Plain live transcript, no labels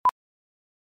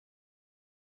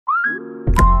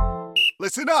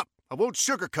Listen up. I won't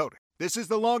sugarcoat it. This is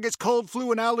the longest cold,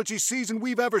 flu, and allergy season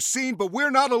we've ever seen, but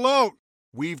we're not alone.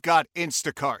 We've got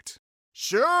Instacart.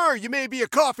 Sure, you may be a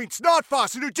coughing snot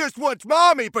faucet who just wants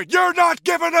mommy, but you're not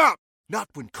giving up. Not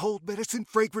when cold medicine,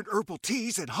 fragrant herbal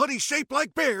teas, and honey shaped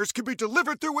like bears can be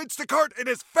delivered through Instacart in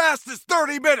as fast as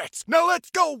 30 minutes. Now let's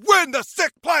go win the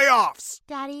sick playoffs.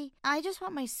 Daddy, I just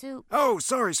want my soup. Oh,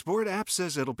 sorry, Sport. App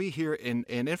says it'll be here in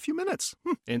a few minutes.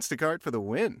 Instacart for the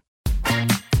win.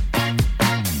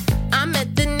 I'm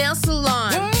at the nail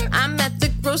salon. What? I'm at the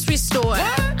grocery store.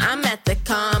 What? I'm at the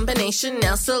combination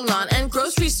nail salon and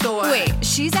grocery store. Wait,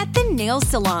 she's at the nail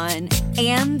salon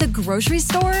and the grocery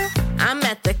store? I'm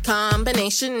at the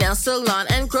combination nail salon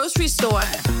and grocery store.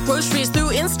 Groceries through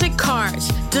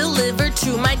Instacart, delivered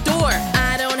to my door.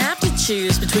 I don't have to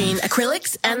choose between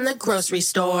acrylics and the grocery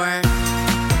store.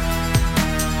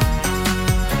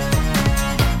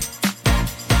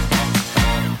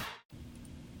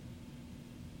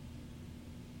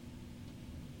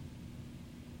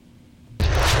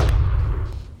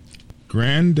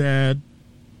 Grandad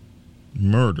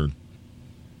murdered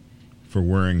for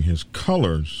wearing his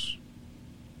colors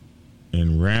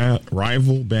in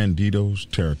rival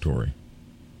Bandidos territory.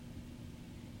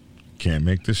 Can't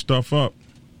make this stuff up.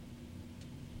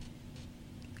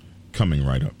 Coming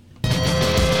right up.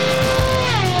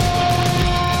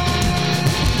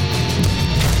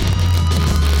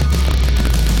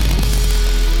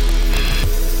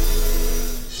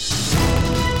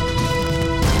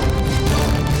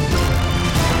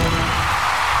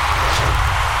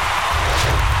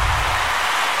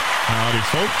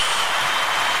 Folks,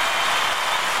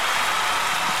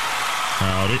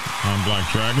 howdy, I'm Black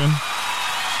Dragon,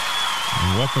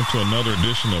 and welcome to another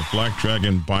edition of Black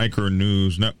Dragon Biker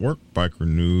News Network, biker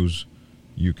news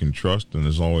you can trust. And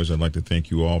as always, I'd like to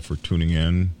thank you all for tuning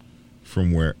in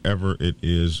from wherever it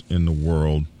is in the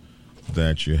world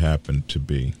that you happen to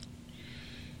be.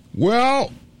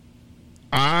 Well,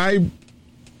 I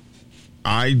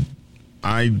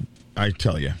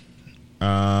tell you.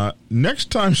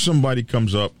 Next time somebody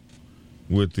comes up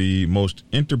with the most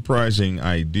enterprising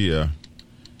idea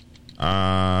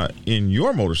in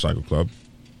your motorcycle club,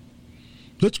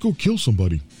 let's go kill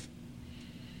somebody.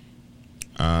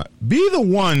 Be the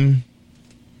one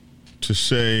to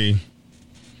say,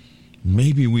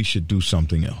 maybe we should do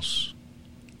something else.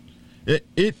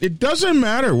 It doesn't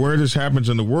matter where this happens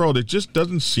in the world. It just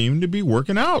doesn't seem to be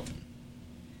working out.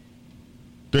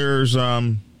 There's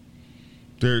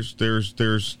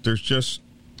just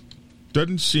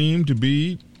doesn't seem to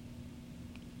be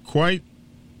quite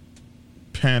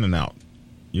panning out.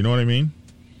 You know what I mean?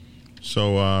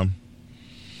 So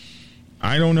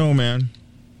I don't know, man.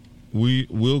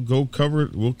 We'll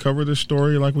cover this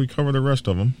story like we cover the rest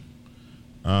of them.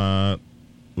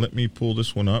 Let me pull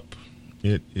this one up.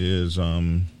 It is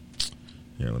here,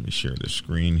 let me share this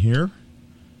screen here.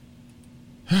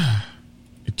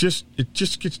 It just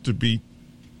gets to be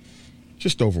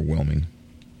just overwhelming.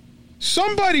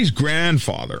 Somebody's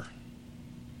grandfather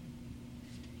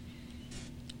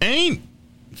ain't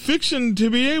fixing to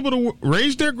be able to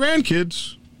raise their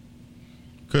grandkids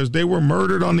because they were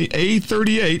murdered on the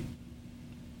A38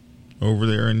 over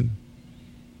there in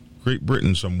Great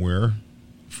Britain somewhere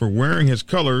for wearing his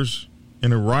colors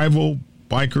in a rival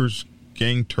bikers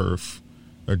gang turf,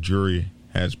 a jury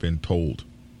has been told.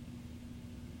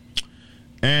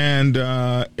 And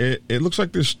it looks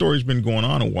like this story's been going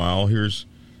on a while. Here's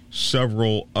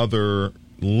several other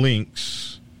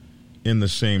links in the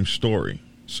same story.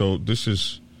 So this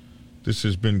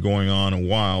has been going on a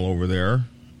while over there,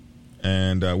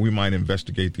 and we might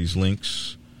investigate these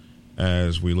links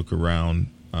as we look around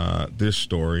this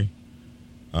story.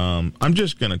 I'm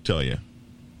just going to tell you.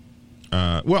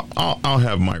 Well, I'll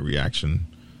have my reaction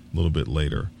a little bit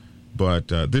later. But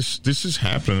this is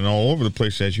happening all over the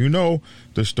place. As you know,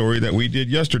 the story that we did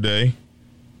yesterday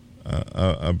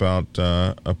about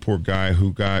a poor guy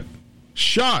who got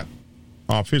shot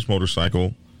off his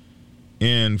motorcycle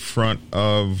in front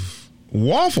of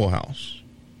Waffle House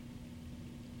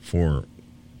for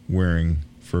being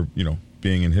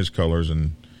in his colors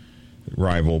and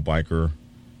rival biker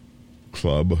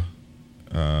club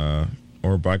or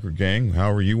biker gang,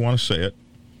 however you want to say it,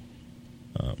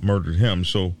 murdered him.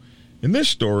 So in this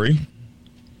story,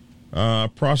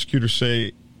 prosecutors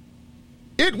say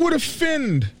it would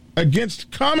offend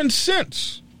against common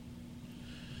sense.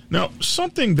 Now,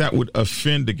 something that would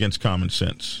offend against common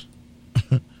sense,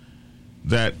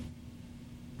 that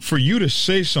for you to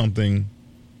say something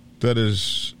that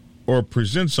is, or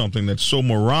present something that's so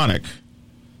moronic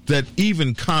that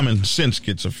even common sense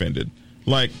gets offended.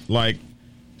 Like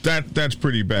that's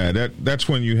pretty bad. That's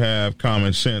when you have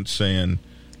common sense saying,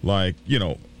 like,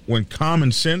 when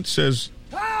common sense says,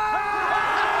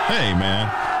 "Hey,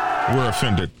 man, we're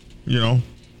offended,"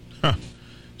 Huh.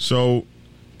 So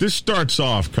this starts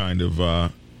off kind of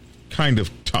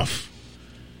tough.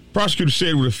 Prosecutors say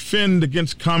it would offend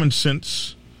against common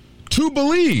sense to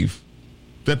believe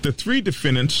that the 3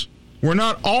 defendants were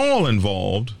not all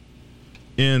involved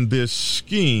in this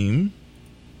scheme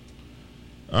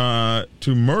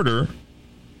to murder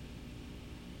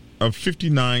of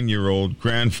 59-year-old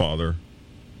grandfather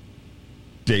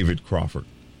David Crawford.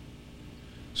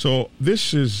 So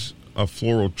this is a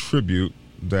floral tribute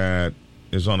that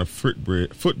is on a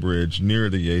footbridge near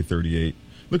the A38.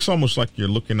 Looks almost like you're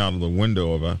looking out of the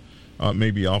window of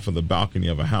maybe off of the balcony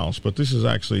of a house, but this is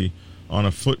actually on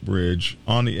a footbridge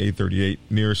on the A38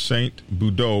 near St.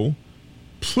 Boudou,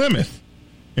 Plymouth,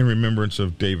 in remembrance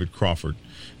of David Crawford.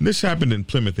 And this happened in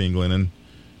Plymouth, England. And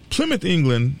Plymouth,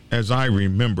 England, as I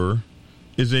remember,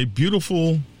 is a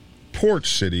beautiful port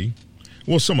city.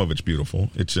 Well, some of it's beautiful.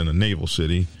 It's in a naval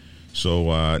city.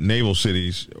 So naval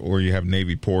cities where you have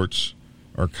Navy ports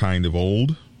are kind of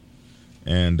old.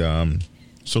 And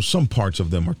so some parts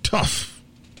of them are tough,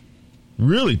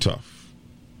 really tough.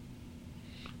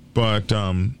 But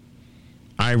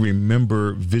I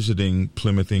remember visiting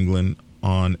Plymouth, England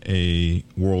on a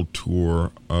world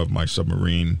tour of my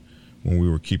submarine when we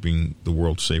were keeping the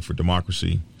world safe for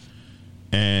democracy.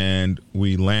 And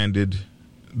we landed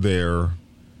there.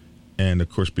 And, of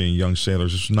course, being young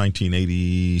sailors, this was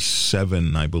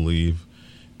 1987, I believe.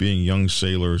 Being young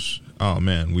sailors, oh,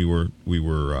 man, we were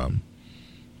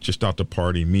just out to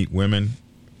party, meet women,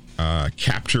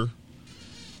 capture.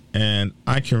 And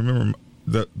I can remember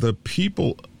the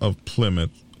people of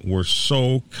Plymouth were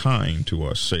so kind to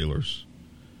us sailors,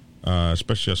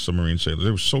 especially us submarine sailors.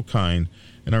 They were so kind.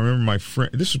 And I remember my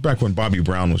friend, this is back when Bobby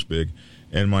Brown was big,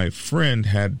 and my friend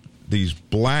had these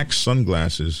black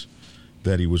sunglasses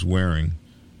that he was wearing.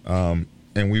 And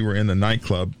we were in the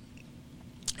nightclub,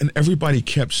 and everybody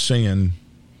kept saying,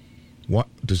 "What,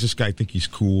 does this guy think he's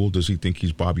cool? Does he think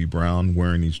he's Bobby Brown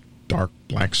wearing these dark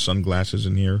black sunglasses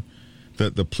in here?"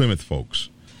 The Plymouth folks,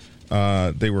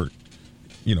 they were,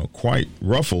 quite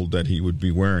ruffled that he would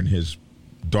be wearing his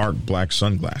dark black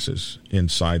sunglasses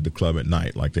inside the club at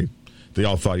night. Like they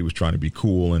all thought he was trying to be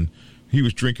cool, and he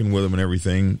was drinking with them and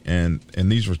everything. And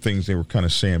these were things they were kind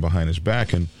of saying behind his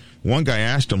back. And one guy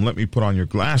asked him, "Let me put on your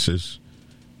glasses,"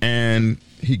 and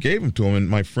he gave them to him. And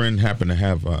my friend happened to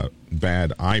have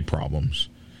bad eye problems,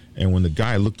 and when the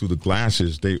guy looked through the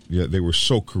glasses, they were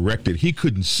so corrected he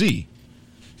couldn't see.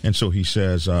 And so he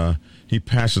says, he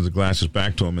passes the glasses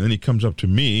back to him, and then he comes up to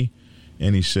me,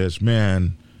 and he says,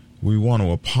 "Man, we want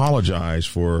to apologize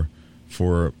for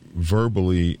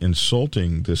verbally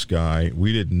insulting this guy.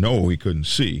 We didn't know he couldn't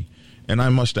see." And I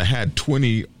must have had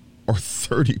 20 or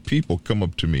 30 people come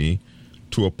up to me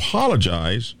to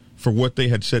apologize for what they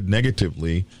had said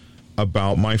negatively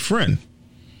about my friend,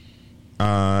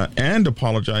 and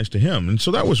apologize to him. And so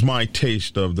that was my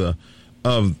taste of the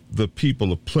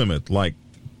people of Plymouth, like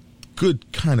good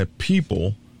kind of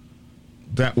people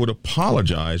that would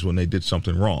apologize when they did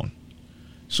something wrong.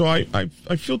 So I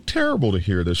feel terrible to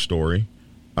hear this story,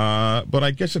 but I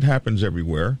guess it happens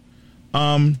everywhere.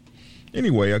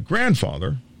 Anyway, a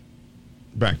grandfather,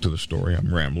 back to the story,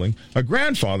 I'm rambling. A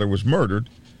grandfather was murdered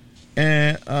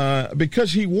and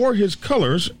because he wore his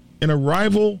colors in a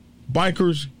rival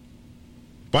biker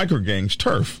gang's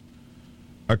turf.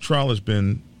 A trial has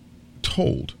been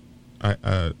told.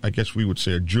 I guess we would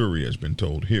say a jury has been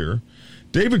told here.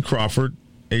 David Crawford,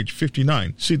 age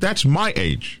 59. See, that's my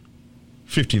age,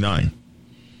 59.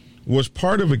 Was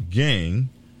part of a gang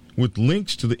with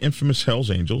links to the infamous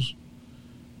Hells Angels.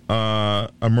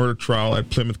 A murder trial at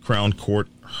Plymouth Crown Court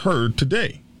heard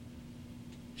today.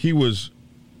 He was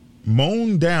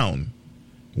mown down.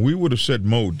 We would have said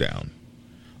mowed down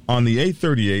on the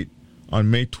A38 on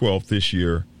May 12th this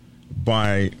year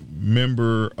by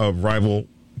member of rival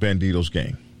Bandidos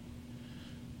gang.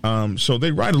 So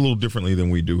they ride a little differently than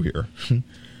we do here.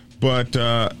 But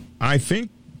I think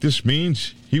this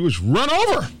means he was run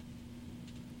over.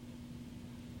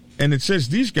 And it says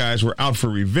these guys were out for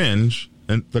revenge,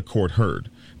 and the court heard.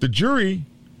 The jury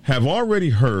have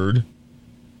already heard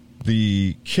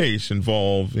the case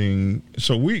involving,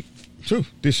 the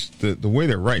way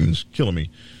they're writing is killing me.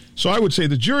 So I would say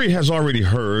the jury has already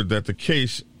heard that the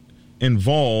case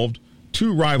involved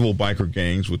two rival biker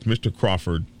gangs with Mr.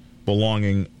 Crawford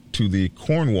belonging to the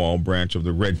Cornwall branch of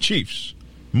the Red Chiefs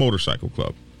Motorcycle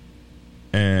Club,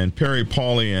 and Perry,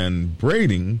 Pauley, and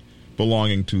Brading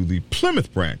belonging to the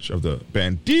Plymouth branch of the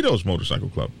Bandidos Motorcycle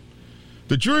Club.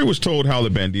 The jury was told how the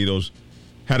Bandidos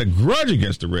had a grudge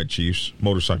against the Red Chiefs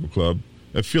Motorcycle Club,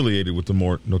 affiliated with the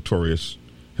more notorious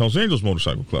Hells Angels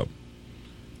Motorcycle Club,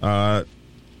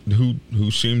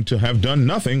 who seemed to have done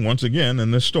nothing, once again,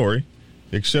 in this story,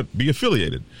 except be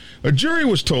affiliated. A jury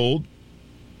was told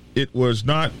it was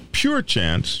not pure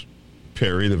chance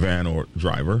Perry, the van or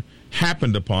driver,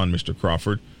 happened upon Mr.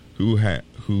 Crawford,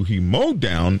 who he mowed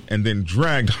down and then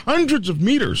dragged hundreds of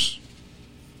meters.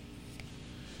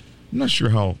 I'm not sure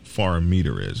how far a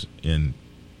meter is in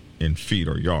feet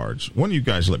or yards. One of you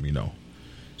guys let me know.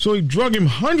 So he drug him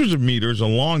hundreds of meters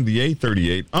along the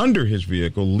A38 under his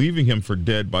vehicle, leaving him for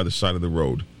dead by the side of the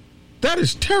road. That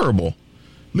is terrible.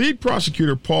 Lead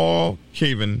prosecutor Paul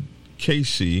Caven,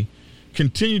 KC,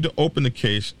 continued to open the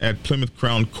case at Plymouth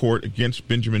Crown Court against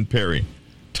Benjamin Perry,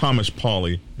 Thomas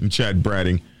Pauley, and Chad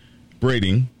Brading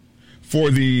for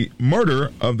the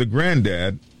murder of the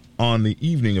Grandad on the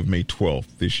evening of May 12th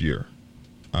this year.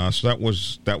 So that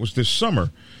was this summer.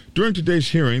 During today's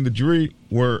hearing, the jury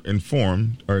was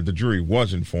informed. That's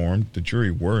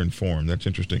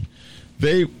interesting.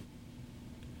 They,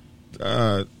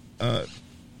 oh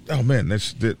man,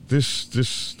 this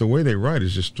the way they write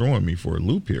is just throwing me for a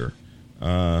loop here.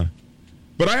 But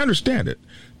I understand it.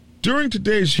 During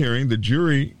today's hearing, the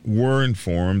jury were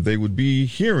informed they would be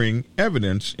hearing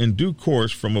evidence in due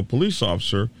course from a police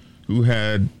officer who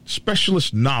had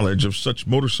specialist knowledge of such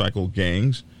motorcycle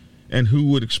gangs and who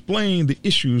would explain the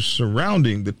issues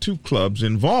surrounding the two clubs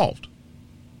involved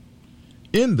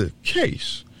in the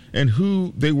case and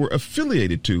who they were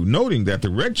affiliated to, noting that the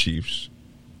Red Chiefs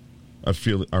are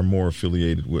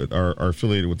affiliated with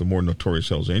the more notorious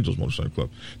Hells Angels Motorcycle Club.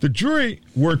 The jury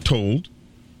were told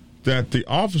that the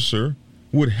officer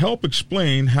would help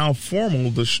explain how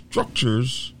formal the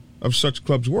structures of such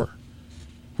clubs were,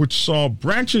 which saw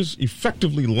branches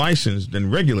effectively licensed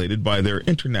and regulated by their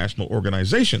international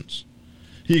organizations.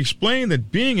 He explained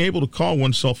that being able to call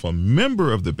oneself a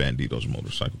member of the Bandidos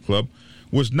Motorcycle Club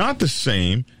was not the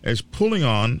same as pulling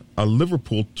on a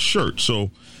Liverpool shirt.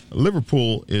 So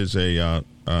Liverpool is a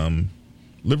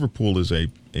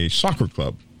soccer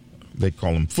club. They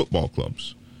call them football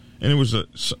clubs. And it was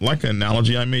like an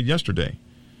analogy I made yesterday.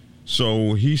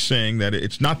 So he's saying that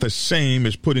it's not the same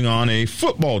as putting on a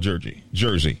football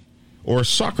jersey or a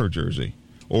soccer jersey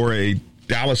or a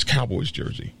Dallas Cowboys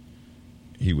jersey.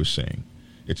 He was saying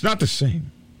it's not the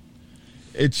same.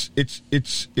 It's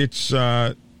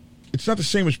not the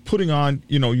same as putting on,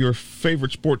 your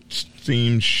favorite sports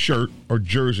themed shirt or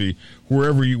jersey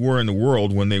wherever you were in the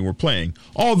world when they were playing.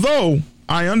 Although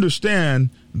I understand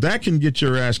that can get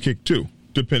your ass kicked too,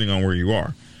 depending on where you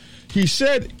are. He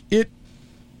said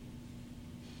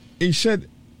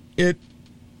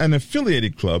an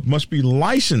affiliated club must be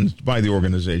licensed by the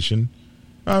organization.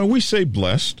 We say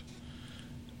blessed,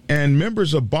 and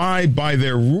members abide by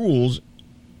their rules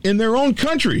in their own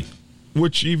country,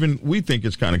 which even we think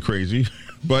is kind of crazy,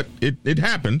 but it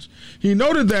happens. He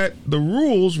noted that the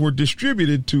rules were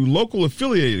distributed to local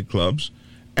affiliated clubs,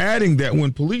 adding that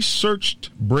when police searched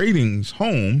Brading's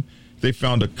home, they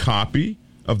found a copy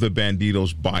of the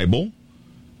Bandidos Bible.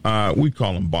 We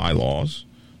call them bylaws.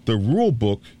 The rule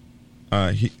book,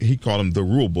 he called them the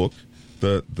rule book.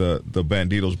 The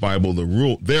Bandidos Bible,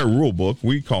 their rule book.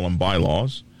 We call them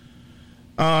bylaws.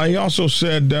 He also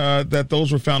said that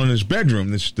those were found in his bedroom.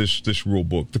 This rule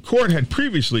book. The court had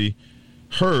previously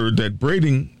heard that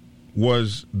Brading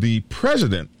was the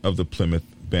president of the Plymouth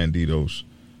Bandidos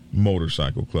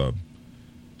Motorcycle Club.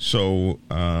 So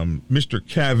Mr.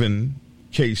 Cavan,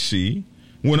 KC,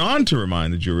 went on to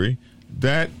remind the jury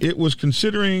that it was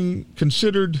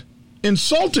considered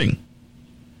insulting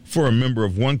for a member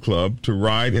of one club to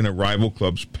ride in a rival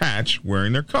club's patch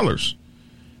wearing their colors.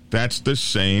 That's the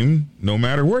same no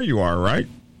matter where you are, right?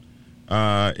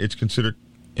 It's considered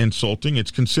insulting.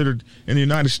 It's considered, in the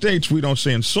United States, we don't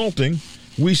say insulting.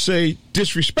 We say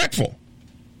disrespectful.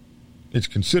 It's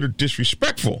considered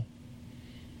disrespectful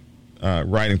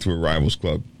riding through a rival's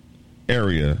club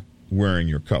area wearing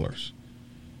your colors.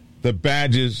 The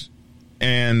badges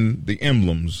and the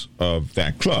emblems of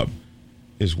that club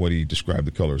is what he described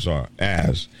the colors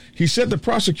as. He said the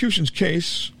prosecution's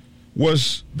case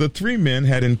was the three men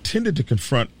had intended to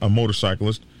confront a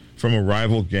motorcyclist from a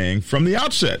rival gang from the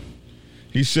outset.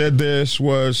 He said this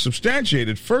was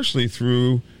substantiated firstly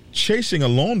through chasing a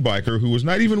lone biker who was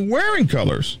not even wearing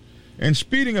colors and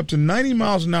speeding up to 90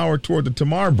 miles an hour toward the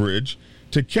Tamar Bridge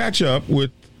to catch up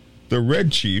with the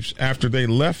Red Chiefs after they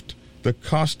left the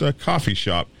Costa Coffee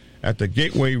Shop at the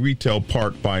Gateway Retail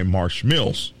Park by Marsh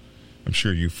Mills. I'm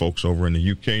sure you folks over in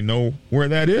the UK know where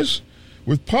that is.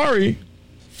 With Pari,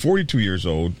 42 years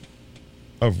old,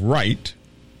 of Wright,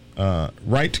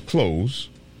 Right Close,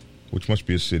 which must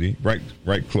be a city,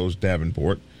 Right Close,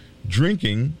 Davenport,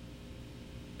 driving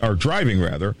a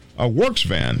works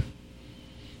van.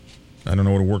 I don't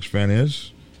know what a works van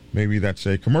is. Maybe that's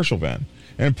a commercial van.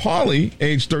 And Polly,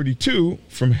 age 32,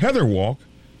 from Heatherwalk,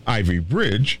 Ivy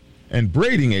Bridge, and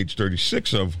Brading, age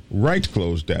 36, of Right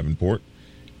Close, Davenport,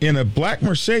 in a black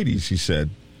Mercedes, he said.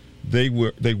 They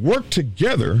worked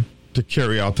together to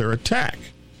carry out their attack.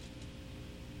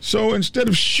 So instead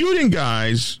of shooting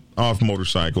guys off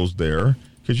motorcycles there,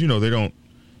 because,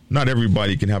 not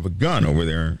everybody can have a gun over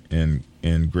there in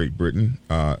Great Britain,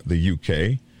 the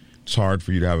UK. It's hard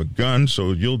for you to have a gun,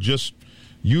 so you'll just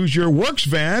use your works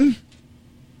van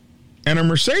and a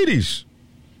Mercedes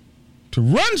to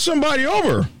run somebody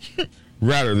over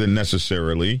rather than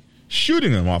necessarily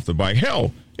shooting them off the bike.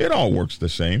 Hell, it all works the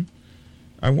same.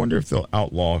 I wonder if they'll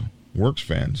outlaw works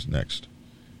vans next.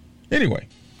 Anyway,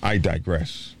 I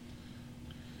digress.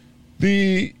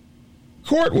 The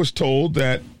court was told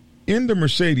that in the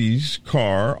Mercedes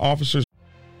car, officers...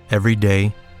 Every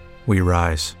day, we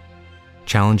rise,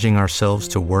 challenging ourselves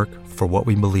to work for what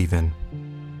we believe in.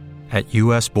 At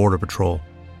U.S. Border Patrol,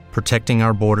 protecting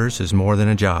our borders is more than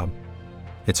a job.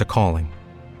 It's a calling.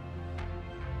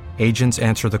 Agents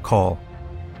answer the call,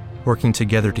 working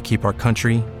together to keep our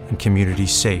country and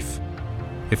communities safe.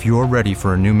 If you're ready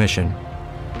for a new mission,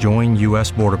 join U.S.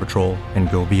 Border Patrol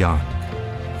and go beyond.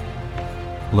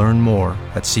 Learn more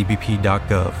at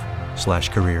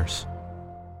cbp.gov/careers.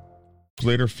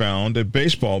 Later found a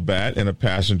baseball bat in a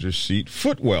passenger seat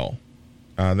footwell.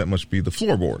 That must be the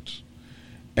floorboards.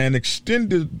 An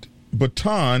extended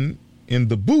baton in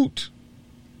the boot,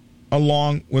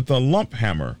 along with a lump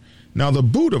hammer. Now, the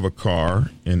boot of a car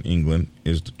in England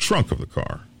is the trunk of the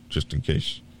car, just in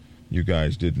case you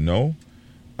guys didn't know.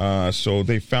 So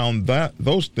they found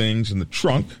those things in the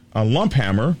trunk. A lump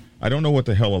hammer. I don't know what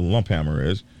the hell a lump hammer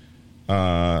is,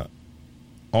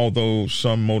 although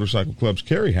some motorcycle clubs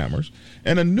carry hammers.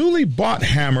 And a newly bought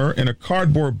hammer in a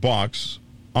cardboard box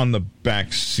on the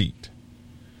back seat.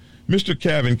 Mr.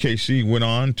 Kevin KC went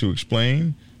on to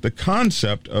explain the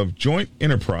concept of joint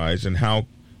enterprise and how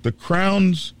the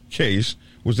Crown's case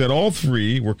was that all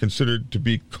three were considered to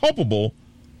be culpable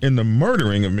in the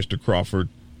murdering of Mr. Crawford,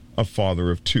 a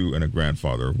father of two and a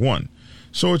grandfather of one.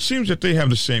 So it seems that they have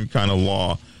the same kind of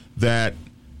law that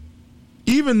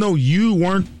even though you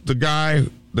weren't the guy,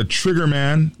 the trigger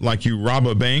man, like you rob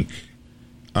a bank,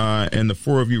 and the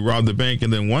four of you rob the bank,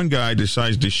 and then one guy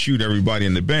decides to shoot everybody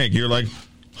in the bank, you're like,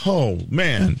 oh,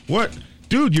 man, what?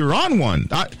 Dude, you're on one.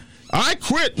 I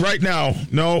quit right now.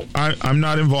 No, I'm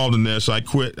not involved in this. I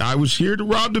quit. I was here to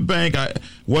rob the bank. I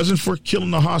wasn't for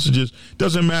killing the hostages.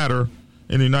 Doesn't matter.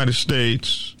 In the United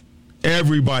States,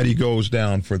 everybody goes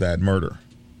down for that murder.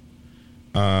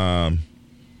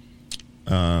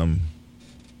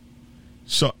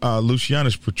 So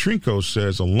Lucianus Petrinko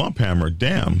says a lump hammer,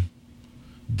 damn,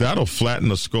 that'll flatten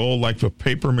the skull like a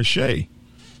paper mache.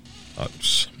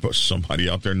 But somebody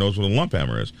out there knows what a lump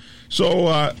hammer is.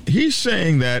 So he's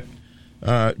saying that,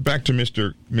 back to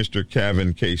Mr.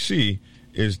 Kevin KC,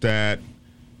 is that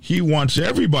he wants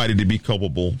everybody to be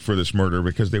culpable for this murder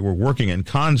because they were working in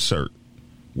concert,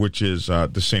 which is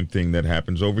the same thing that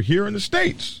happens over here in the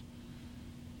States.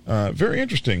 Very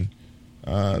interesting.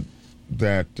 So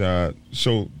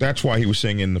that's why he was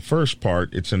saying in the first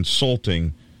part, it's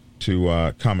insulting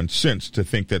to common sense to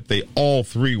think that they all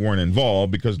three weren't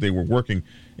involved because they were working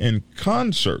in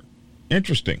concert.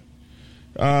 Interesting.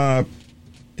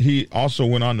 He also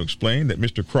went on to explain that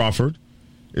Mr. Crawford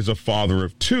is a father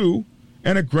of two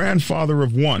and a grandfather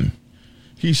of one.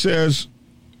 He says,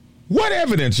 what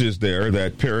evidence is there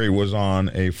that Perry was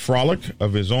on a frolic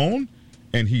of his own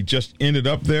and he just ended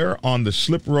up there on the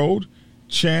slip road,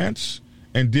 chance,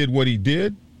 and did what he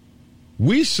did?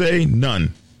 We say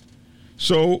none.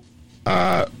 So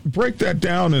break that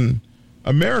down in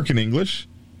American English.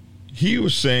 He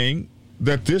was saying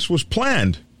that this was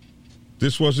planned.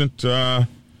 This wasn't a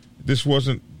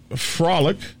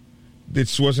frolic.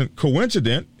 This wasn't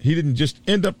coincident. He didn't just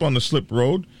end up on the slip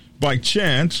road by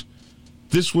chance.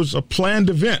 This was a planned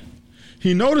event.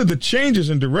 He noted the changes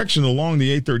in direction along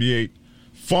the 838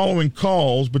 following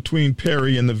calls between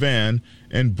Perry in the van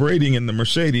and Brading in the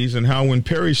Mercedes, and how when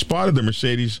Perry spotted the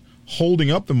Mercedes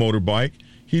holding up the motorbike,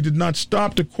 he did not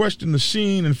stop to question the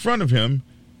scene in front of him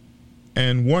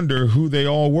and wonder who they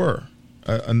all were.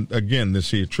 And again,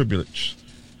 this he attributes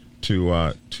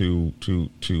to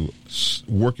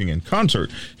working in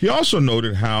concert. He also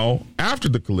noted how, after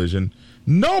the collision,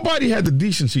 nobody had the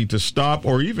decency to stop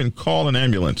or even call an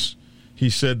ambulance. He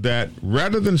said that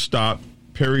rather than stop,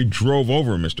 Perry drove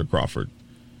over Mr. Crawford.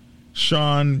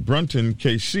 Sean Brunton,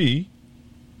 KC,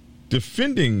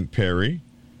 defending Perry.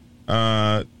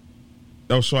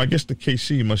 So I guess the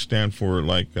KC must stand for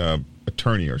like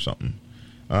attorney or something.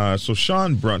 So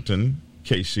Sean Brunton,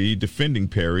 KC, defending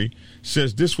Perry,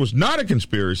 says this was not a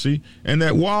conspiracy and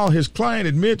that while his client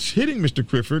admits hitting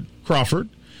Mr. Crawford,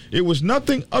 it was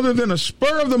nothing other than a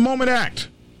spur-of-the-moment act,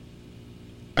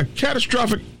 a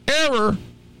catastrophic error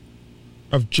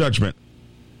of judgment.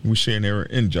 We say an error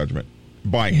in judgment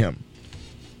by him.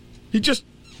 He just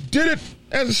did it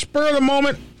as a spur of the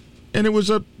moment, and it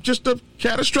was just a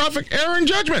catastrophic error in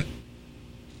judgment.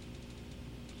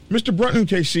 Mr. Brunton,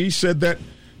 KC, said that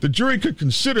the jury could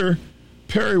consider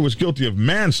Perry was guilty of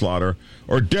manslaughter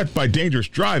or death by dangerous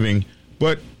driving,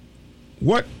 but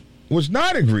what was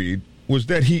not agreed was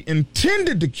that he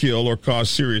intended to kill or cause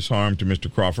serious harm to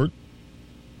Mr. Crawford.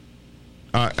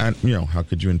 And, how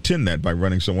could you intend that by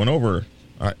running someone over?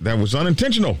 That was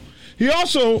unintentional. He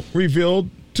also revealed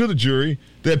to the jury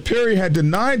that Perry had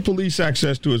denied police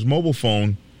access to his mobile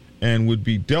phone and would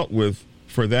be dealt with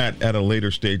for that at a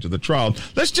later stage of the trial.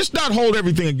 Let's just not hold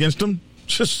everything against him,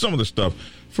 just some of the stuff.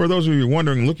 For those of you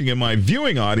wondering, looking at my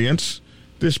viewing audience,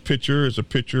 this picture is a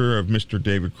picture of Mr.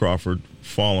 David Crawford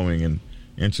following an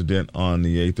incident on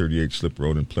the A38 Slip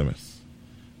Road in Plymouth.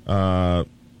 So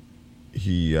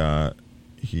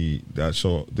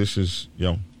this is,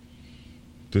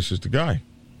 this is the guy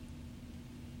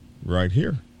right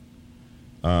here.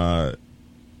 And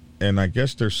I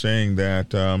guess they're saying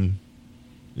that,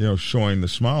 showing the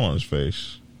smile on his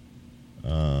face.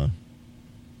 No.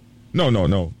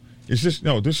 This is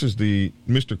the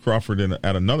Mr. Crawford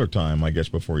at another time, I guess,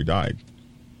 before he died.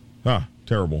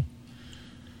 Terrible.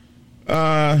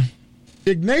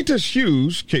 Ignatius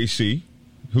Hughes, KC,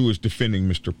 who is defending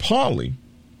Mr. Pauley,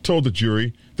 told the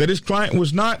jury that his client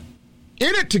was not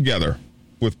in it together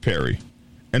with Perry,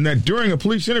 and that during a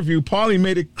police interview, Pauley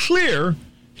made it clear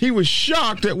he was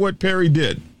shocked at what Perry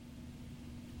did.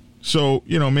 So,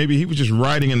 maybe he was just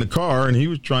riding in the car and he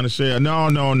was trying to say, no.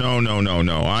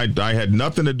 I had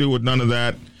nothing to do with none of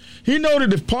that. He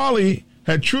noted if Pauley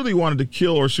had truly wanted to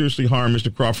kill or seriously harm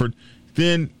Mr. Crawford,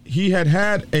 then he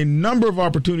had a number of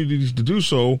opportunities to do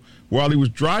so while he was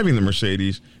driving the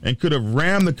Mercedes and could have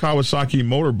rammed the Kawasaki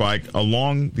motorbike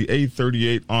along the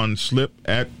A38 on slip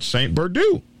at St.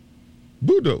 St.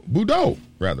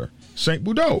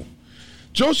 Boudot.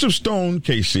 Joseph Stone,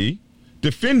 KC,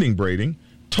 defending Brading,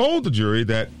 told the jury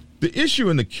that the issue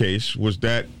in the case was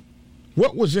that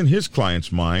what was in his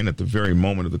client's mind at the very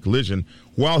moment of the collision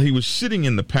while he was sitting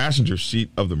in the passenger seat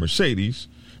of the Mercedes.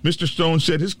 Mr. Stone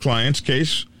said his client's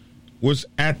case was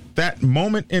at that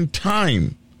moment in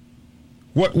time.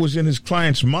 What was in his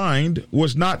client's mind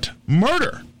was not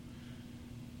murder.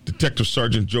 Detective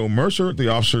Sergeant Joe Mercer, the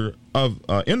officer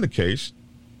in the case,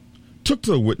 took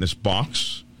to the witness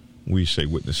box, we say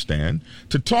witness stand,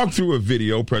 to talk through a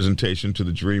video presentation to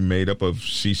the jury made up of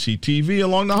CCTV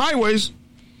along the highways.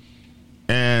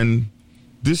 And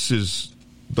this is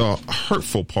the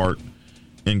hurtful part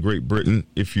in Great Britain.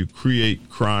 If you create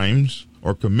crimes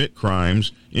or commit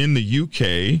crimes in the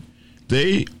UK,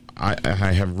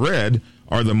 I have read,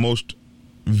 are the most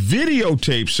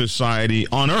videotaped society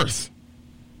on earth.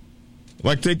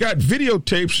 Like they got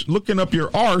videotapes looking up your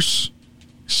arse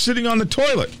sitting on the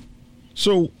toilet.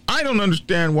 So I don't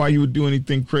understand why you would do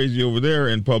anything crazy over there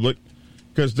in public,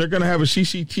 because they're going to have a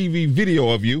CCTV video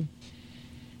of you,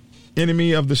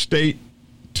 enemy of the state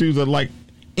to the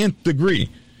nth degree.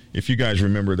 If you guys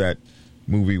remember that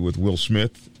movie with Will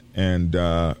Smith and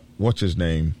what's his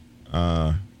name?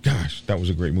 Gosh, that was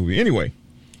a great movie. Anyway,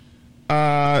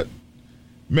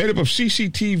 made up of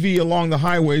CCTV along the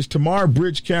highways, Tamar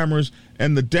bridge cameras,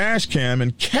 and the dash cam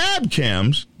and cab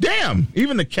cams. Damn,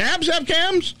 even the cabs have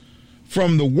cams?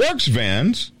 From the works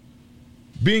vans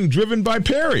being driven by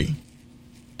Perry.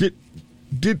 Did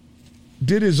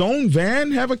his own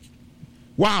van have a...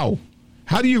 Wow.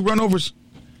 How do you run over...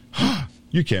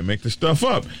 You can't make this stuff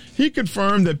up. He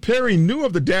confirmed that Perry knew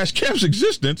of the dash cam's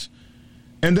existence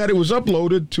and that it was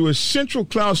uploaded to a central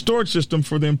cloud storage system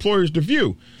for the employers to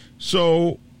view.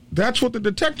 So that's what the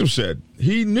detective said.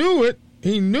 He knew it.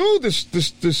 He knew this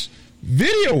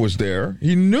video was there.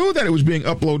 He knew that it was being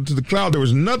uploaded to the cloud. There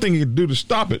was nothing he could do to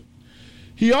stop it.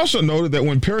 He also noted that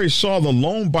when Perry saw the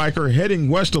lone biker heading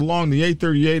west along the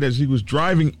A38 as he was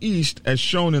driving east, as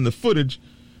shown in the footage,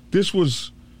 this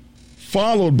was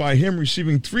followed by him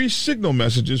receiving 3 Signal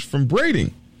messages from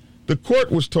Brading. The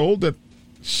court was told that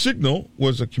Signal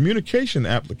was a communication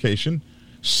application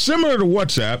similar to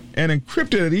WhatsApp and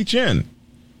encrypted at each end.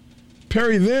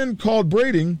 Perry then called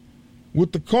Brading,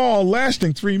 with the call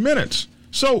lasting 3 minutes.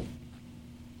 So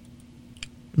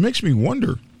it makes me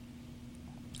wonder,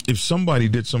 if somebody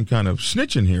did some kind of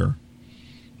snitching here,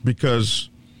 because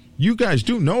you guys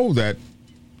do know that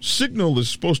Signal is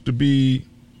supposed to be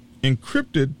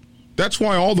encrypted. That's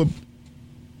why all the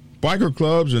biker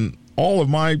clubs and all of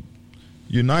my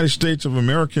United States of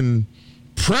American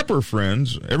prepper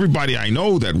friends, everybody I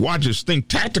know that watches Think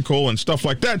Tactical and stuff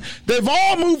like that, they've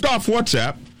all moved off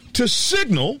WhatsApp to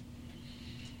Signal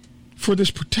for this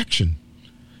protection.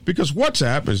 Because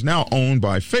WhatsApp is now owned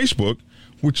by Facebook,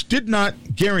 which did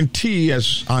not guarantee,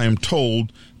 as I am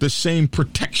told, the same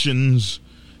protections.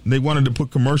 They wanted to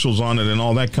put commercials on it and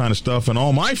all that kind of stuff. And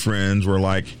all my friends were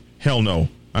like, hell no,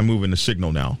 I'm moving to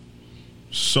Signal now.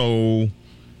 So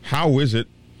how is it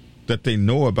that they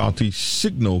know about these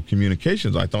Signal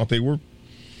communications? I thought they were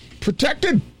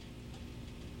protected.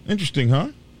 Interesting,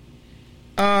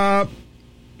 huh?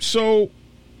 So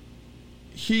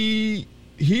he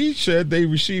said they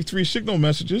received 3 Signal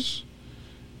messages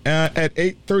at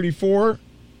 8:34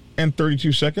 and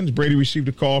 32 seconds. Brady received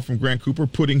a call from Grant Cooper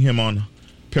putting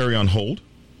Perry on hold.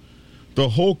 The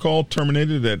whole call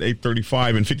terminated at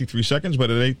 8:35 and 53 seconds,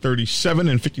 but at 8:37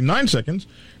 and 59 seconds,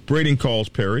 Brady calls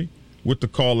Perry, with the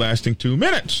call lasting 2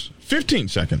 minutes, 15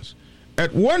 seconds.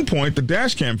 At one point, the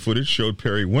dash cam footage showed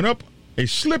Perry went up a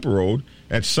slip road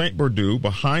at St. Bordeaux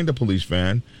behind a police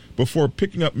van before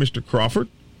picking up Mr. Crawford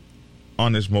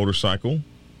on his motorbike,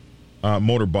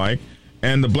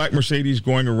 and the black Mercedes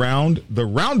going around the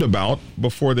roundabout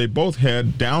before they both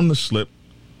head down the slip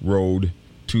road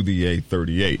to the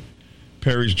A38.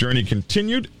 Perry's journey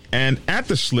continued, and at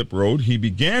the slip road, he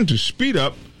began to speed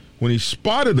up when he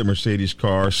spotted the Mercedes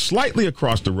car slightly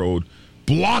across the road,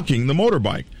 blocking the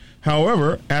motorbike.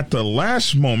 However, at the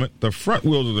last moment, the front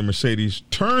wheels of the Mercedes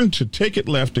turned to take it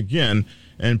left again,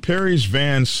 and Perry's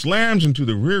van slams into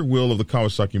the rear wheel of the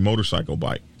Kawasaki motorcycle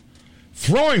bike,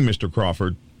 throwing Mr.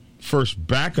 Crawford first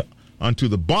back onto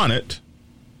the bonnet.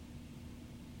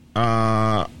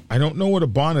 I don't know what a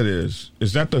bonnet is.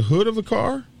 Is that the hood of the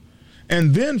car?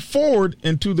 And then forward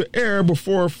into the air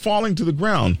before falling to the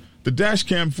ground. The dash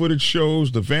cam footage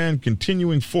shows the van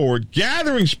continuing forward,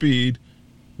 gathering speed,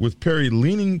 with Perry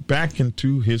leaning back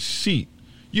into his seat.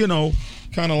 You know,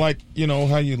 kind of like, you know,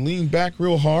 how you lean back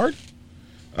real hard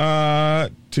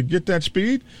to get that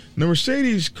speed. The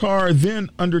Mercedes car then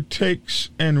undertakes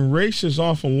and races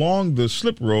off along the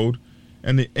slip road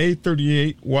and the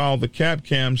A38 while the cab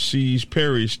cam sees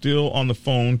Perry still on the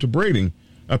phone to Brady,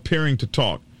 appearing to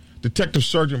talk. Detective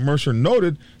Sergeant Mercer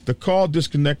noted the call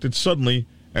disconnected suddenly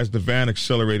as the van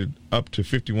accelerated up to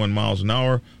 51 miles an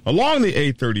hour along the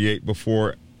A38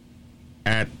 before,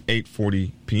 at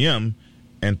 8:40 p.m.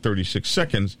 and 36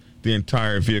 seconds, the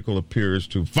entire vehicle appears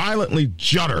to violently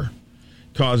judder,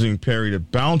 causing Perry to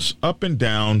bounce up and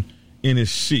down in his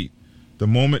seat. The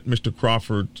moment Mr.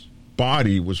 Crawford's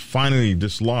body was finally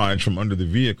dislodged from under the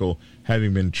vehicle,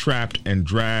 having been trapped and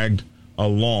dragged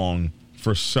along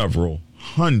for several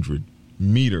hundred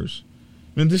meters.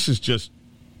 I mean, this is just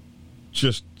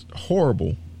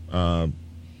horrible.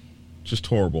 Just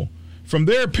horrible. From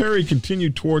there, Perry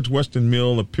continued towards Weston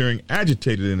Mill, appearing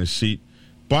agitated in his seat,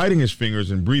 biting his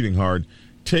fingers and breathing hard.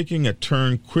 Taking a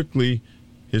turn quickly,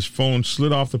 his phone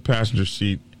slid off the passenger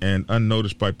seat and,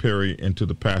 unnoticed by Perry, into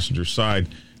the passenger side,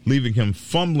 leaving him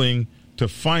fumbling to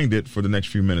find it for the next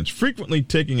few minutes, frequently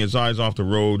taking his eyes off the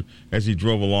road as he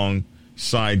drove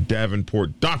alongside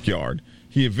Davenport Dockyard.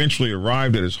 He eventually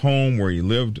arrived at his home where he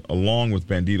lived along with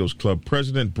Bandidos Club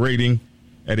President Brady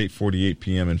at 8:48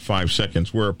 p.m. and 5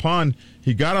 seconds, whereupon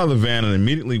he got out of the van and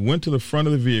immediately went to the front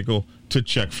of the vehicle to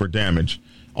check for damage.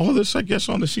 All of this, I guess,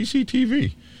 on the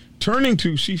CCTV. Turning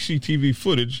to CCTV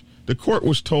footage, the court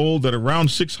was told that around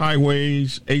 6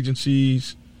 highways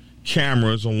agencies'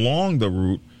 cameras along the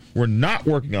route were not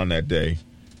working on that day,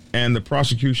 and the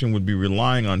prosecution would be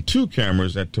relying on 2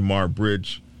 cameras at Tamar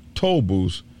Bridge toll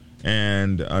booths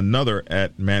and another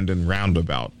at Mandan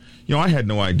Roundabout. You know, I had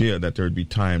no idea that there would be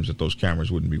times that those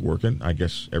cameras wouldn't be working. I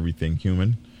guess everything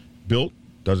human built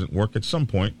doesn't work at some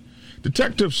point.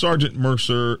 Detective Sergeant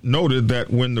Mercer noted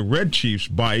that when the Red Chief's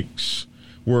bikes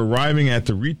were arriving at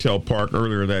the retail park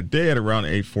earlier that day at around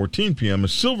 8:14 p.m., a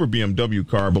silver BMW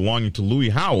car belonging to Louis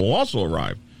Howell also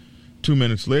arrived. 2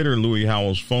 minutes later, Louis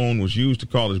Howell's phone was used to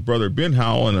call his brother Ben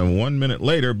Howell, and then 1 minute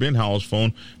later, Ben Howell's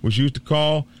phone was used to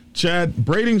call Chad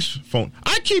Brady's phone.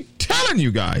 I keep telling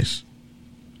you guys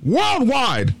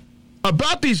worldwide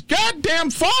about these goddamn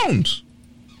phones.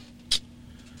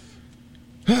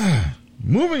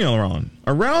 Moving on.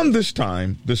 Around this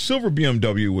time, the silver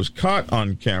BMW was caught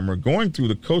on camera going through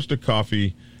the Costa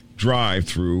Coffee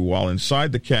drive-through, while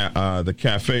inside the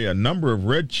cafe, a number of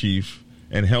Red Chief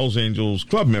and Hells Angels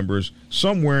club members,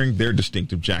 some wearing their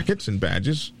distinctive jackets and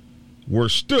badges, were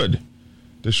stood.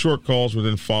 The short calls were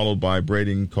then followed by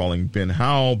Brady calling Ben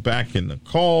Howell back in the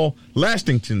call,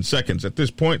 lasting 10 seconds. At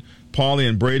this point, Paulie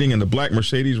and Brady and the black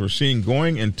Mercedes were seen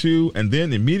going into and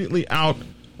then immediately out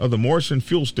of the Morrison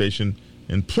fuel station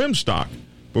in Plymstock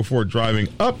before driving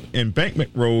up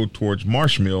Embankment Road towards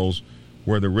Marsh Mills,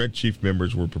 where the Red Chief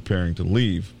members were preparing to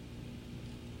leave.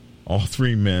 All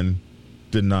three men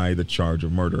deny the charge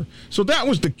of murder. So that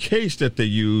was the case that they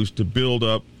used to build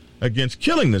up against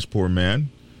killing this poor man.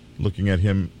 Looking at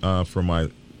him for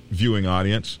my viewing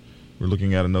audience, we're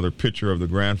looking at another picture of the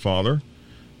grandfather.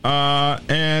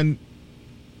 And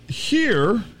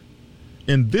here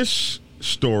in this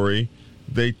story,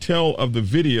 they tell of the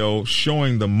video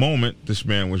showing the moment this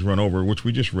man was run over, which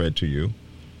we just read to you.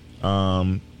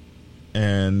 And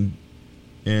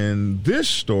in this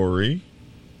story,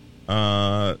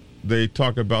 they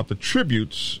talk about the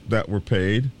tributes that were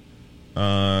paid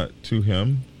to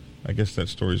him. I guess that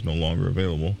story is no longer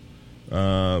available.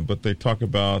 But they talk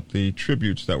about the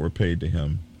tributes that were paid to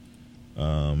him.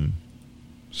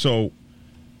 So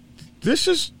this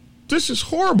is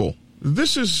horrible.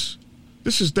 This is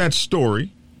that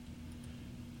story.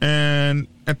 And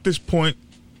at this point,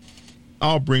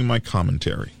 I'll bring my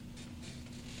commentary.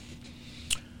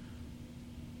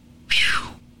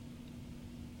 Whew.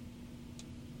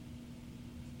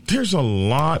 There's a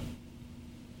lot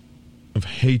of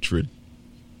hatred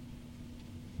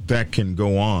that can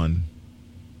go on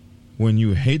when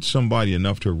you hate somebody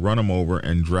enough to run them over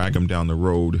and drag them down the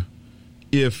road.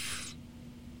 With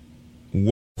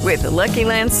the Lucky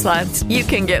Land Slots, you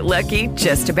can get lucky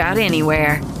just about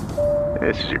anywhere.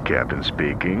 This is your captain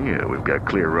speaking. We've got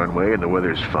clear runway and the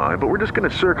weather's fine, but we're just going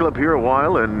to circle up here a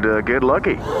while and get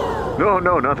lucky.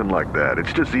 No, nothing like that.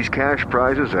 It's just these cash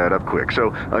prizes add up quick. So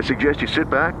I suggest you sit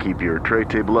back, keep your tray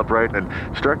table upright, and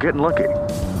start getting lucky.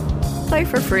 Play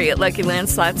for free at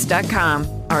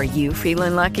LuckyLandSlots.com. Are you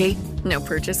feeling lucky? No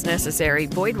purchase necessary.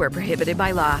 Void where prohibited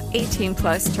by law.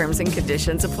 18+ terms and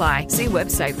conditions apply. See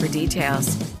website for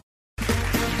details.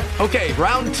 Okay,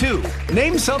 round two.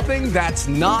 Name something that's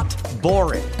not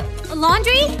boring. A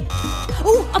laundry?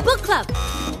 Ooh, a book club.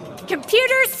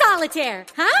 Computer solitaire,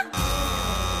 huh?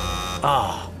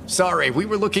 Ah, sorry. We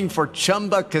were looking for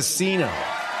Chumba Casino.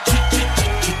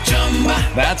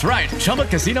 That's right.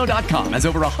 ChumbaCasino.com has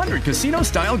over 100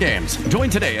 casino-style games. Join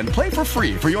today and play for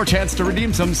free for your chance to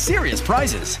redeem some serious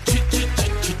prizes.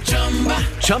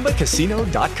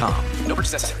 ChumbaCasino.com. No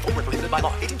purchase necessary. Void where prohibited by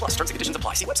law. 18+ terms and conditions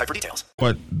apply. See website for details.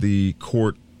 What the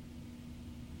court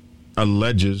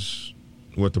alleges,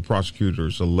 what the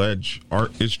prosecutors allege,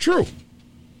 is true.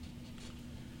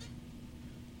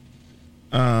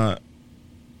 The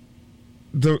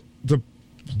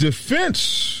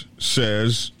defense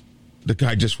says the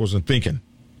guy just wasn't thinking.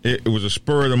 It was a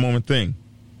spur-of-the-moment thing.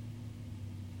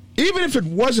 Even if it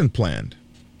wasn't planned,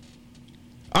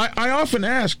 I often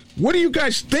ask, what are you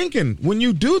guys thinking when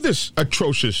you do this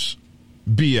atrocious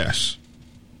BS?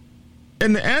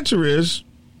 And the answer is,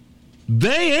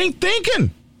 they ain't thinking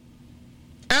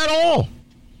at all.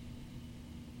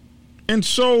 And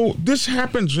so this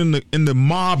happens in the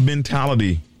mob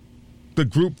mentality, the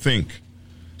groupthink.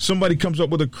 Somebody comes up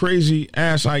with a crazy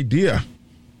ass idea,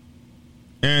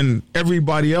 and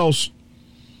everybody else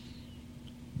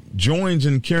joins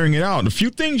in carrying it out. A few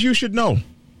things you should know.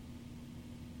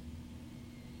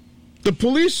 The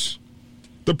police,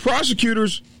 the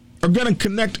prosecutors are going to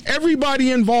connect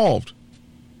everybody involved.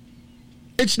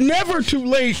 It's never too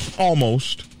late,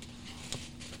 almost,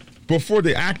 before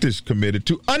the act is committed,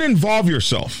 to uninvolve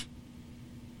yourself,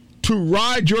 to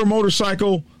ride your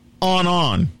motorcycle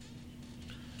on.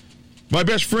 My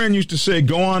best friend used to say,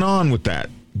 go on with that.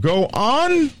 Go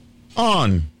on.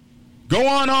 Go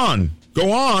on.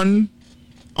 Go on.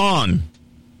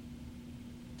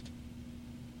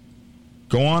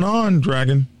 Go on,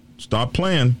 Dragon. Stop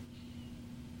playing.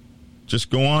 Just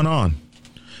go on.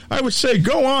 I would say,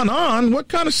 go on. What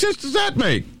kind of sense does that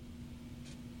make?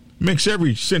 Makes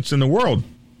every sense in the world.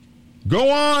 Go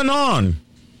on.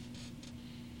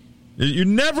 You're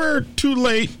never too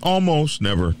late, almost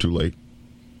never too late.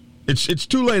 It's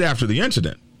too late after the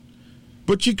incident.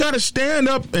 But you got to stand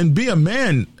up and be a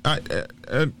man.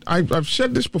 I've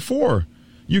said this before.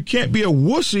 You can't be a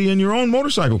wussy in your own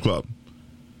motorcycle club.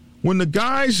 When the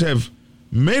guys have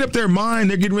made up their mind,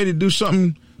 they're getting ready to do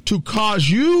something to cause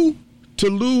you to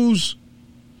lose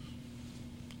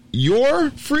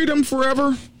your freedom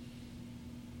forever,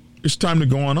 it's time to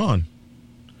go on.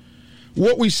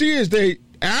 What we see is they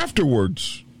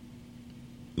afterwards,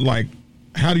 like,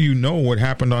 how do you know what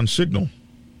happened on Signal?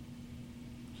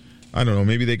 I don't know.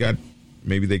 Maybe they got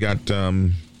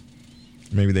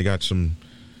some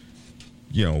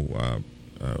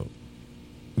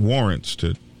warrants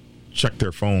to check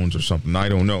their phones or something. I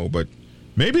don't know, but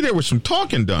maybe there was some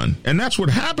talking done, and that's what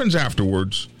happens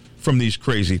afterwards from these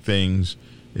crazy things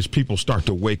is people start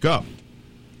to wake up.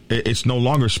 It's no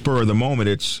longer spur of the moment.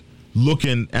 It's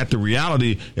looking at the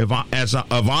reality of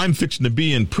I'm fixing to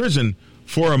be in prison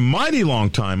for a mighty long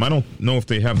time. I don't know if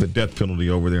they have the death penalty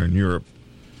over there in Europe.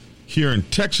 Here in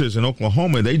Texas and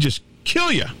Oklahoma, they just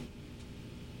kill you.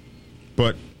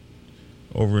 But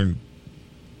over in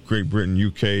Great Britain,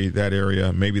 UK, that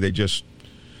area, maybe the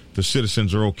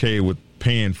citizens are okay with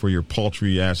paying for your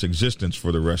paltry-ass existence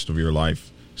for the rest of your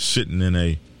life, sitting in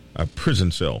a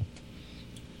prison cell.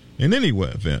 In any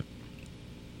event,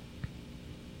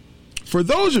 for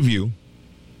those of you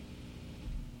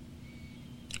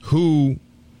who,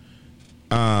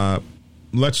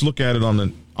 let's look at it on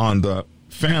the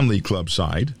family club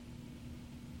side,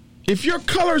 if your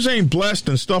colors ain't blessed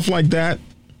and stuff like that,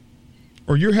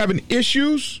 or you're having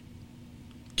issues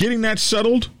getting that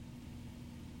settled,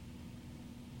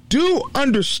 do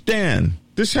understand.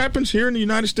 This happens here in the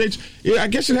United States. I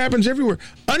guess it happens everywhere.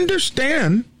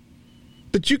 Understand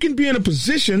that you can be in a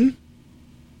position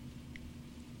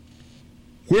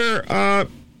where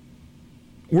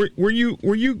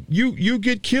you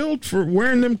get killed for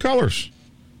wearing them colors.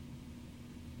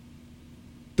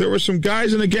 There were some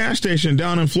guys in a gas station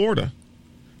down in Florida.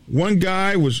 One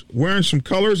guy was wearing some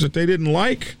colors that they didn't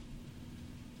like.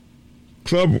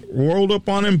 Club rolled up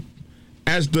on him,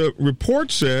 as the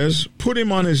report says, put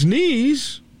him on his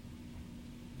knees.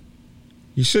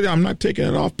 He said, I'm not taking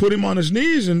it off. Put him on his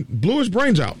knees and blew his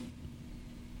brains out.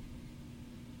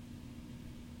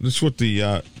 That's what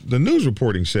the news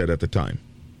reporting said at the time.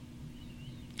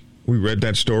 We read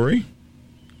that story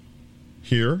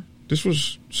here. This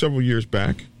was several years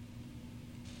back.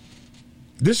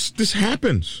 This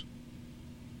happens.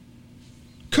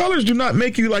 Colors do not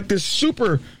make you like this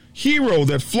super hero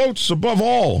that floats above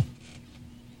all.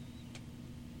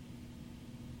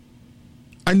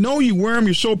 I know you wear them,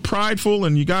 you're so prideful,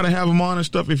 and you got to have them on and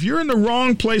stuff. If you're in the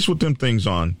wrong place with them things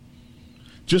on,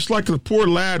 just like the poor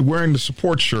lad wearing the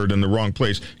support shirt in the wrong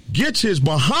place, gets his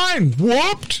behind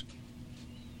whooped,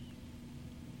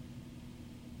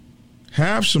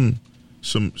 have some,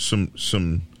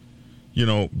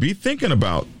 be thinking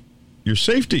about your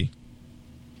safety.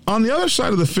 On the other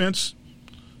side of the fence,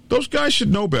 those guys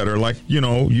should know better. Like, you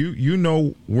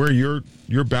know where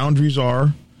your boundaries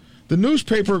are. The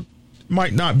newspaper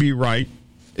might not be right.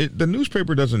 The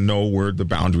newspaper doesn't know where the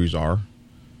boundaries are.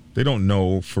 They don't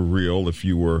know for real if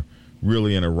you were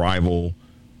really in a rival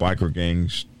biker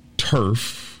gang's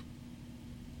turf.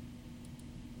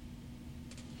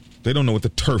 They don't know what the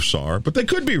turfs are, but they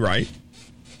could be right.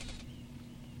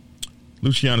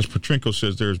 Lucianus Petrenko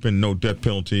says there's been no death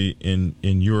penalty in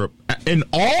Europe. In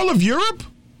all of Europe?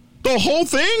 The whole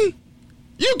thing?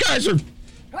 You guys are...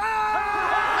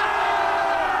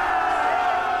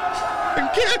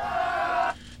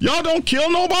 Y'all don't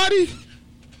kill nobody?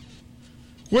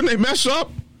 When they mess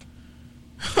up?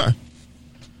 Huh.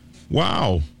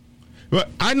 Wow. But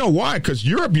I know why, because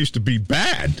Europe used to be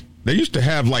bad. They used to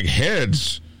have, like,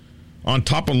 heads on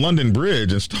top of London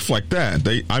Bridge and stuff like that.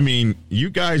 You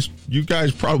guys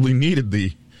probably needed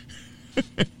the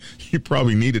you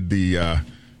probably needed the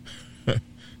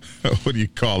what do you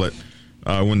call it?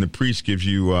 When the priest gives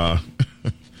you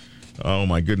oh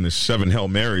my goodness, 7 Hail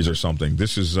Marys or something.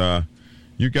 This is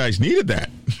you guys needed that.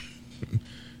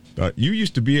 You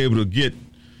used to be able to get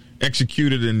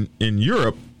executed in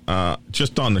Europe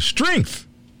just on the strength.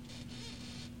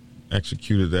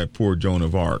 Executed that poor Joan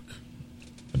of Arc.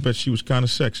 I bet she was kind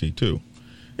of sexy, too.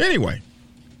 Anyway,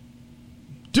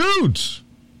 dudes.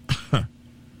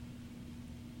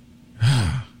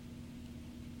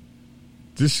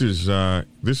 This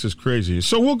is crazy.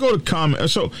 So we'll go to comment.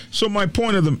 So my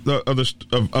point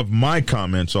of my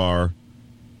comments are: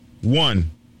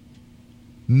 1,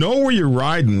 know where you're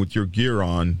riding with your gear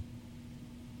on,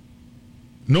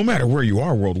 no matter where you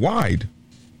are worldwide,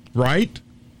 right?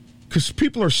 Because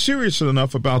people are serious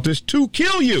enough about this to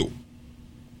kill you.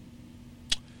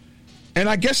 And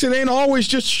I guess it ain't always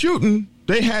just shooting.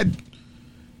 They had,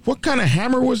 what kind of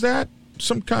hammer was that?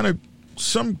 Some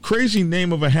crazy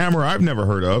name of a hammer I've never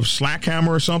heard of. Slack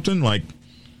hammer or something. Like,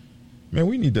 man,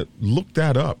 we need to look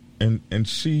that up and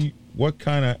see what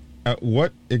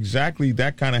exactly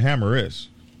that kind of hammer is.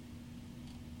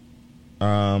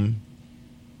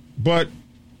 But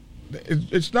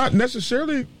it's not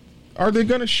necessarily, are they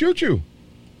going to shoot you?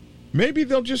 Maybe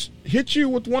they'll just hit you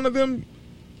with one of them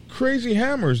crazy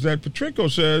hammers that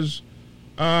Petrenko says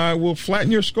will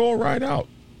flatten your skull right out.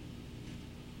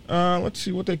 Let's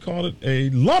see what they call it. A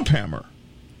lump hammer.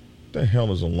 the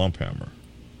hell is a lump hammer?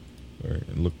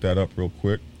 Look that up real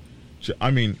quick.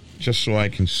 I mean, just so I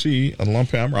can see a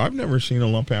lump hammer. I've never seen a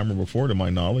lump hammer before, to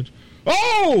my knowledge.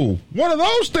 Oh, one of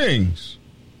those things.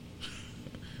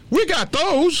 We got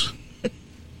those.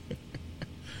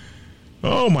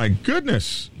 Oh, my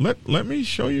goodness. Let me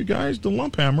show you guys the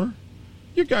lump hammer.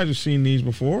 You guys have seen these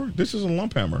before. This is a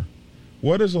lump hammer.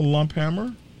 What is a lump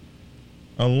hammer?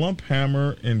 A lump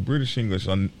hammer in British English,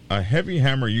 a heavy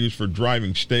hammer used for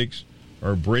driving stakes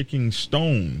or breaking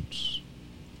stones.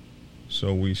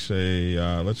 So we say,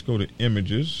 let's go to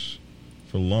images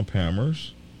for lump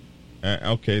hammers.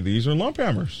 Okay, these are lump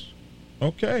hammers.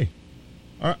 Okay.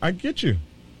 I get you.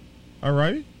 All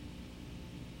right.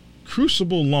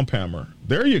 Crucible lump hammer.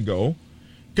 There you go.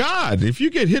 God, if you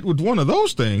get hit with one of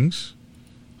those things,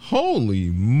 holy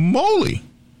moly.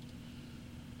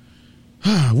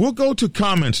 We'll go to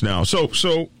comments now.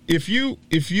 So if you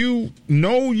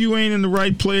know you ain't in the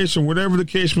right place or whatever the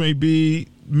case may be,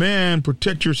 man,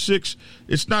 protect your six.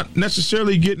 It's not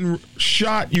necessarily getting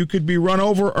shot. You could be run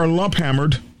over or lump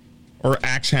hammered or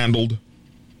axe handled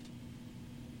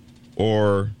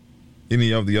or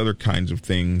any of the other kinds of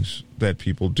things that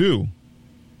people do.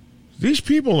 These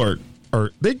people are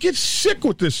they get sick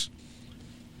with this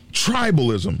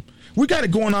tribalism. We got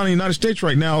it going on in the United States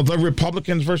right now. The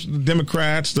Republicans versus the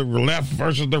Democrats, the left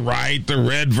versus the right, the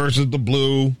red versus the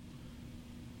blue.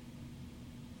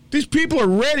 These people are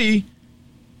ready.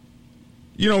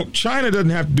 You know, China doesn't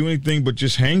have to do anything but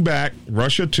just hang back.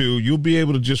 Russia, too. You'll be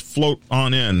able to just float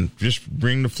on in. Just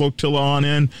bring the flotilla on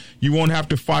in. You won't have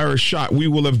to fire a shot. We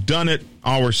will have done it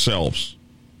ourselves.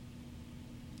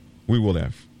 We will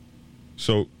have.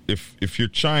 So if you're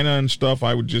China and stuff,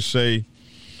 I would just say,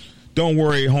 don't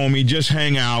worry, homie. Just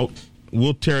hang out.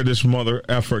 We'll tear this mother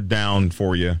effer down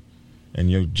for you, and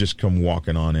you'll just come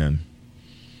walking on in.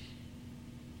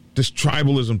 This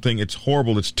tribalism thing, it's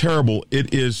horrible. It's terrible.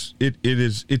 It's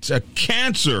a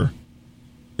cancer.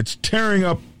 It's tearing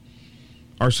up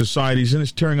our societies, and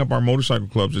it's tearing up our motorcycle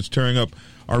clubs. It's tearing up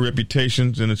our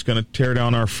reputations, and it's going to tear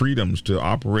down our freedoms to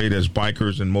operate as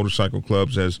bikers and motorcycle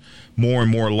clubs as more and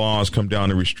more laws come down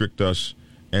to restrict us,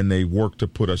 and they work to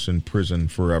put us in prison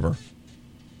forever.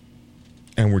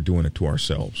 And we're doing it to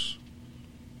ourselves.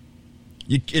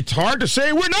 It's hard to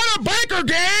say, we're not a biker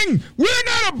gang. We're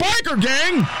not a biker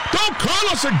gang. Don't call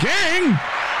us a gang.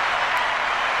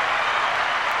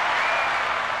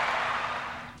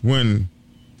 When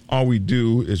all we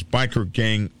do is biker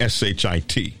gang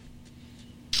SHIT.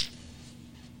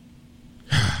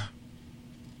 A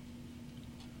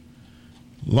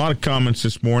lot of comments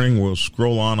this morning. We'll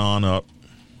scroll on up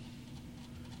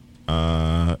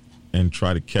and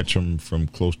try to catch them from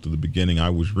close to the beginning. I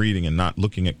was reading and not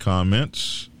looking at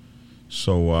comments.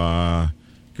 So,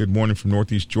 good morning from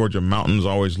Northeast Georgia Mountains.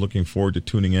 Always looking forward to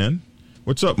tuning in.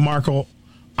 What's up, Marco?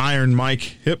 Iron Mike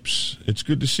Hips. It's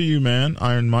good to see you, man.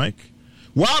 Iron Mike.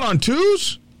 Wild on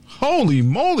Twos? Holy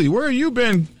moly. Where have you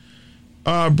been,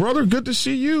 brother? Good to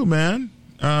see you, man.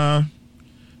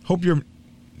 Hope your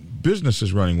business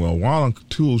is running well. Wild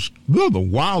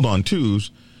on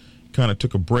Twos kind of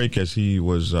took a break as he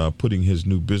was putting his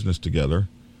new business together.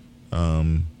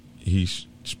 He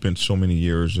spent so many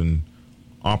years in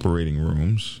operating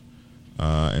rooms,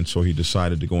 and so he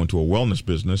decided to go into a wellness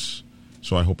business,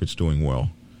 so I hope it's doing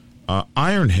well.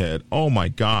 Ironhead, oh my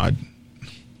God.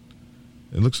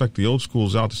 It looks like the old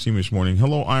school's out to see me this morning.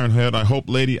 Hello, Ironhead. I hope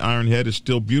Lady Ironhead is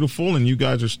still beautiful and you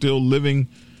guys are still living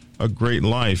a great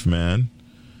life, man.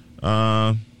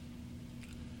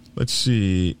 Let's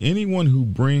see. Anyone who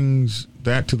brings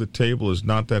that to the table is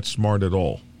not that smart at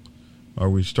all. Are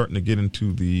we starting to get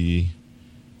into the...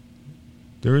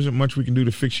 There isn't much we can do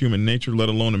to fix human nature, let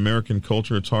alone American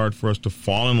culture. It's hard for us to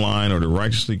fall in line or to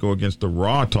righteously go against the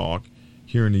raw talk.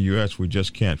 Here in the U.S., we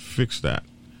just can't fix that.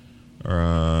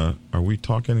 Are we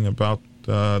talking about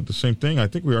the same thing? I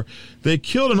think we are. They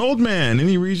killed an old man.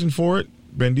 Any reason for it?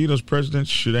 Bandidos presidents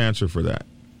should answer for that.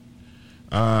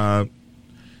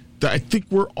 I think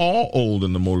we're all old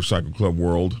in the motorcycle club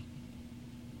world.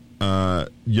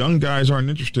 Young guys aren't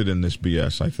interested in this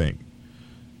BS, I think.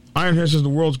 Ironhead says the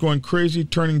world's going crazy,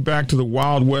 turning back to the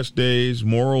Wild West days.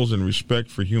 Morals and respect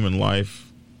for human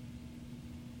life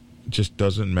just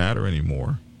doesn't matter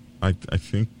anymore. I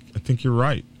think you're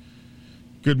right.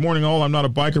 Good morning, all. I'm not a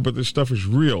biker, but this stuff is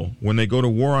real. When they go to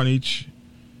war on each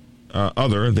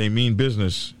other, they mean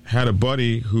business. Had a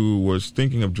buddy who was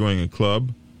thinking of joining a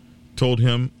club.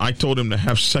 I told him to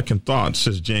have second thoughts,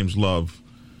 says James Love.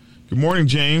 Good morning,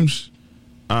 James.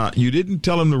 You didn't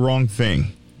tell him the wrong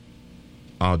thing.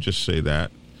 I'll just say that.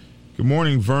 Good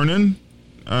morning, Vernon.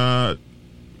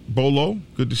 Bolo,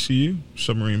 good to see you,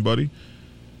 submarine buddy.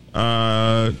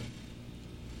 Nice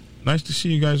to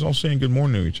see you guys all saying good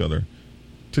morning to each other.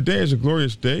 Today is a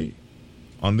glorious day.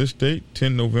 On this date,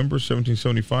 10 November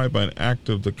 1775, by an act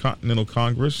of the Continental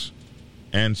Congress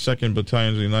and 2nd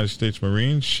Battalion of the United States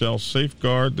Marines shall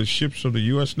safeguard the ships of the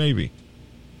U.S. Navy.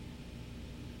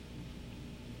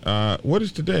 What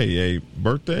is today? A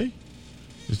birthday?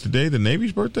 Is today the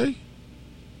Navy's birthday?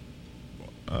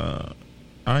 I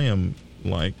am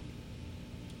like,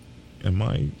 am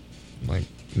I like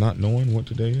not knowing what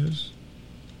today is?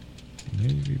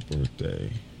 Navy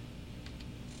birthday.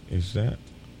 Is that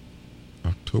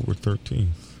October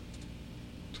 13th,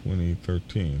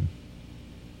 2013?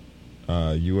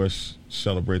 U.S.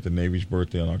 celebrate the Navy's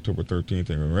birthday on October 13th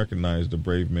and recognize the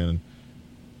brave men.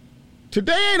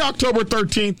 Today ain't October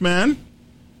 13th, man.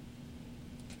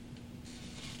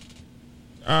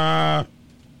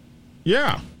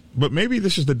 Yeah, but maybe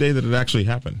this is the day that it actually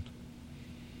happened.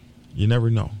 You never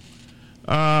know.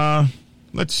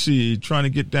 Let's see. Trying to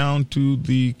get down to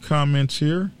the comments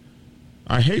here.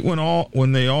 I hate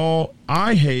when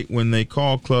they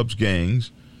call clubs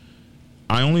gangs.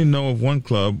 I only know of one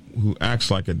club who acts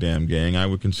like a damn gang. I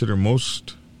would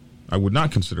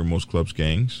not consider most clubs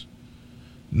gangs.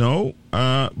 No,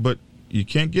 but you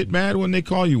can't get mad when they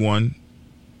call you one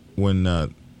when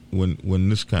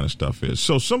this kind of stuff is.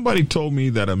 So somebody told me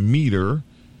that a meter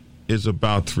is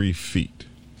about 3 feet.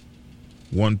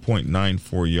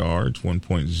 1.94 yards,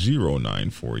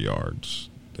 1.094 yards,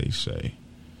 they say.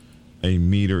 A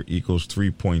meter equals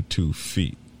 3.2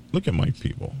 feet. Look at my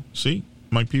people. See?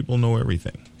 My people know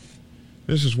everything.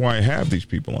 This is why I have these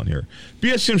people on here.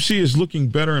 BSMC is looking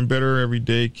better and better every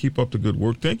day. Keep up the good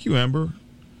work. Thank you, Amber.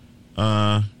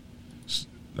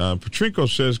 Petrinko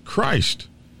says, Christ,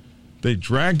 they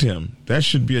dragged him. That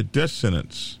should be a death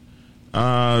sentence.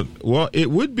 Well, it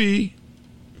would be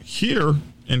here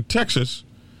in Texas.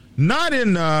 Not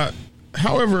in,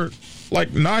 however,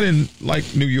 not in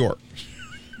New York.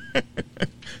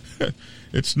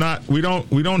 It's not. We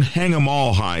don't hang them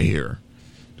all high here.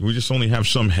 We just only have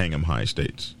some hang 'em high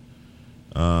states.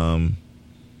 Let's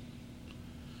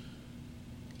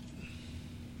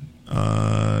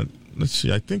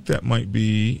see. I think that might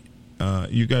be.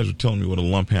 You guys were telling me what a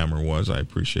lump hammer was. I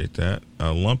appreciate that.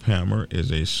 A lump hammer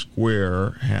is a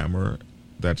square hammer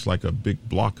that's like a big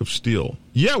block of steel.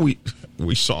 Yeah, we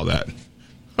saw that.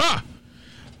 Ha!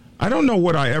 I don't know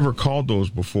what I ever called those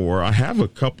before. I have a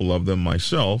couple of them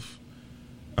myself.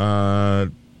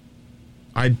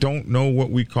 I don't know what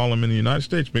we call them in the United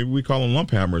States. Maybe we call them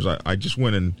lump hammers. I just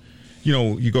went and,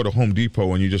 you go to Home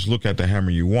Depot and you just look at the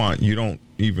hammer you want. You don't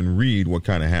even read what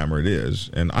kind of hammer it is.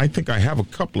 And I think I have a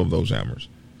couple of those hammers.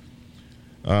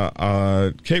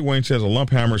 Kate Wayne says a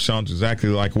lump hammer sounds exactly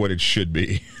like what it should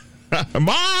be.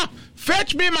 Ma,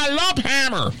 fetch me my lump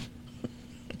hammer.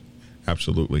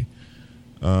 Absolutely.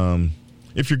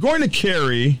 If you're going to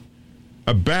carry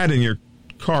a bat in your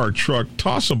car or truck,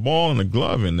 toss a ball and a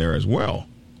glove in there as well.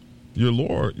 Your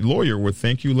lawyer will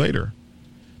thank you later.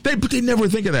 But they never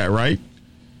think of that, right?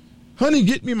 Honey,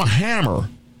 get me my hammer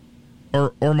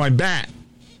or my bat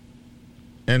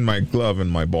and my glove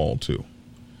and my ball too.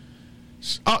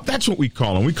 That's what we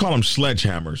call them. We call them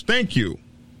sledgehammers. Thank you.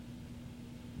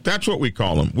 That's what we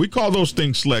call them. We call those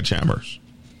things sledgehammers.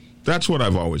 That's what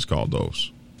I've always called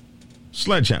those.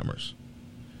 Sledgehammers.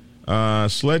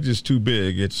 Sledge is too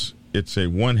big. It's a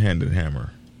one-handed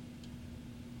hammer.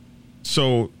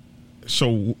 So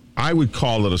I would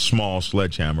call it a small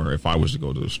sledgehammer if I was to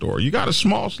go to the store. You got a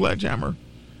small sledgehammer?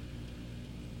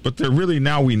 But they're really,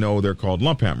 now we know they're called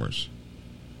lump hammers.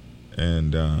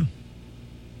 And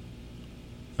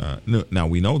now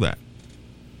we know that.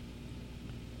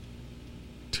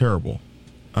 Terrible.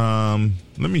 Let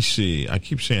me see. I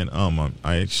keep saying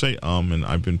I say and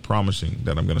I've been promising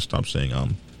that I'm going to stop saying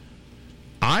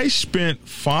I spent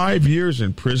 5 years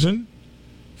in prison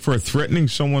for threatening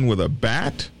someone with a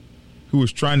bat who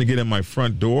was trying to get in my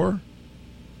front door.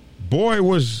 Boy,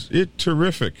 was it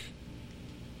terrific.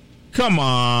 Come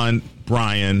on,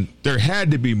 Brian. There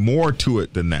had to be more to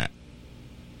it than that.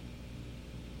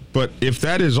 But if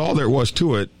that is all there was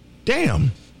to it,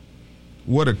 damn.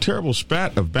 What a terrible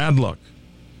spat of bad luck.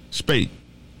 Spate.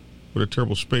 What a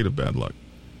terrible spate of bad luck.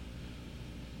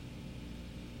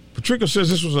 Patricia says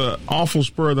this was an awful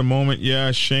spur of the moment.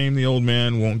 Yeah, shame the old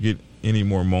man won't get any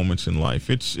more moments in life.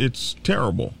 It's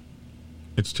terrible.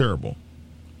 It's terrible.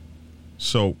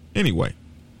 So, anyway.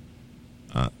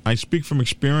 I speak from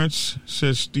experience,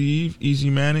 says Steve Easy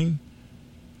Manning.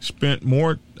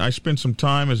 I spent some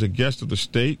time as a guest of the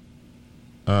state,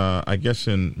 I guess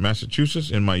in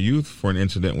Massachusetts, in my youth for an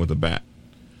incident with a bat.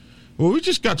 Well, we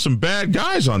just got some bad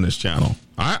guys on this channel.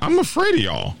 I'm afraid of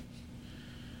y'all.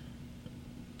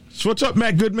 So what's up,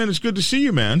 Matt Goodman? It's good to see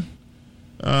you, man.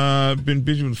 I've been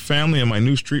busy with family and my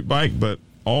new street bike, but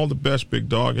all the best, big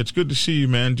dog. It's good to see you,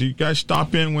 man. Do you guys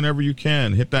stop in whenever you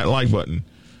can? Hit that like button.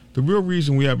 The real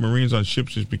reason we have Marines on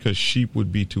ships is because sheep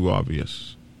would be too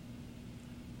obvious.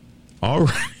 All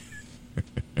right.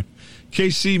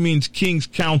 KC means King's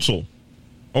Counsel.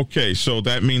 Okay, so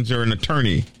that means they're an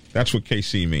attorney. That's what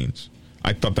KC means.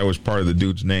 I thought that was part of the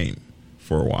dude's name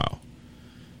for a while.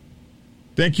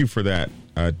 Thank you for that,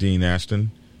 Dean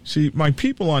Aston. See, my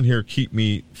people on here keep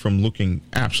me from looking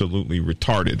absolutely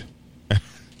retarded.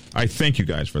 I thank you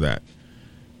guys for that.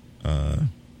 I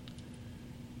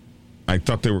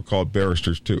thought they were called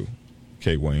barristers, too.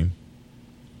 Okay, Wayne.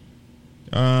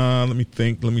 Let me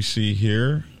think. Let me see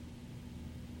here.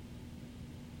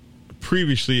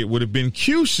 Previously, it would have been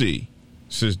QC,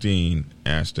 says Dean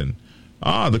Aston.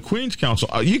 The Queen's Counsel.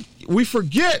 We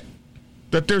forget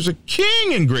that there's a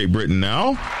king in Great Britain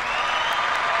now.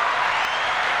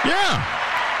 Yeah.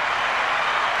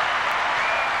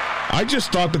 I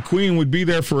just thought the Queen would be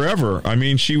there forever. I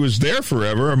mean, she was there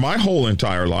forever, my whole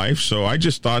entire life, so I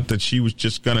just thought that she was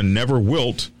just going to never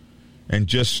wilt and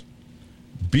just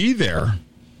be there.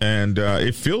 And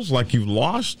it feels like you've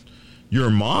lost your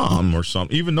mom or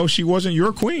something, even though she wasn't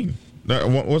your queen. That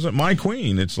wasn't my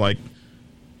queen. It's like,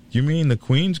 you mean the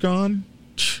Queen's gone?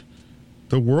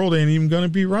 The world ain't even going to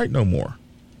be right no more.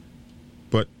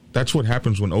 But that's what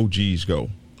happens when OGs go.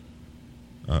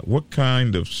 What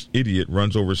kind of idiot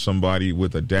runs over somebody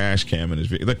with a dash cam in his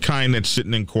vehicle? The kind that's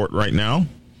sitting in court right now?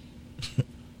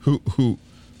 who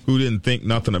didn't think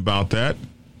nothing about that?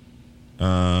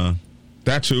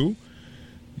 That's who.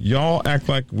 Y'all act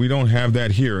like we don't have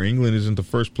that here. England isn't the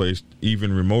first place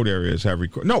even remote areas have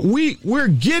record. No, we're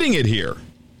getting it here.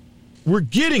 We're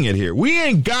getting it here. We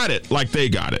ain't got it like they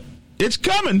got it. It's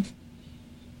coming.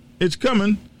 It's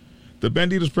coming. The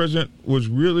Bandidos president has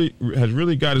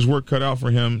really got his work cut out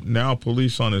for him. Now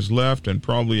police on his left and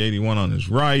probably 81 on his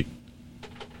right.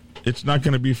 It's not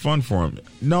going to be fun for him.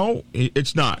 No,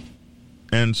 it's not.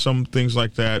 And some things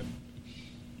like that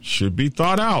should be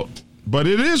thought out. But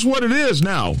it is what it is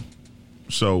now.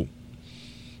 So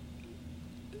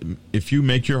if you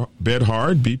make your bed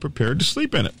hard, be prepared to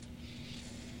sleep in it.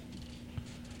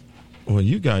 Well,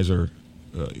 you guys are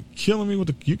killing me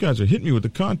with you guys are hitting me with the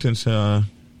contents.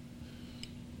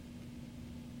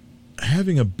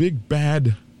 Having a big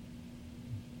bad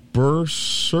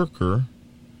berserker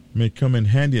may come in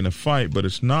handy in a fight, but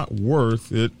it's not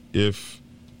worth it if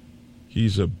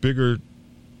he's a bigger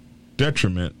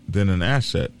detriment than an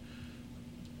asset.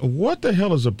 What the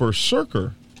hell is a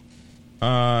berserker?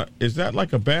 Is that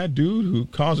like a bad dude who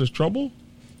causes trouble?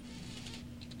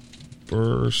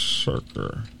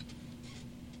 Berserker.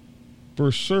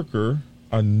 Berserker,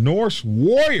 a Norse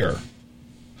warrior.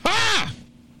 Ha!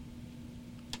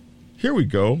 Here we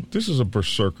go. This is a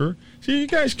berserker. See, you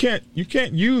guys can't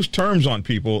use terms on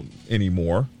people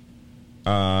anymore.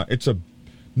 It's a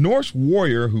Norse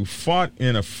warrior who fought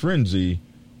in a frenzy.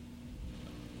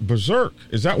 Berserk.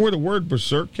 Is that where the word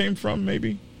berserk came from,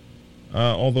 maybe?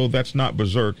 Although that's not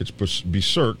berserk, it's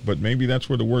berserk, but maybe that's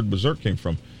where the word berserk came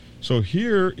from. So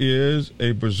here is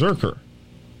a berserker.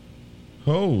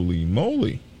 Holy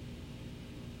moly.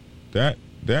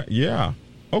 Yeah.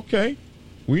 Okay.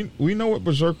 We know what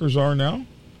berserkers are now.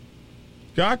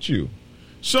 Got you.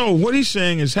 So what he's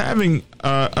saying is having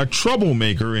a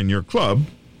troublemaker in your club,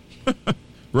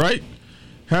 right?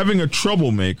 Having a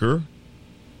troublemaker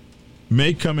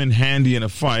may come in handy in a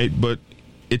fight, but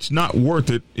it's not worth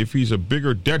it if he's a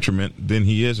bigger detriment than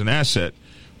he is an asset,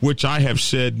 which I have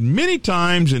said many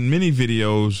times in many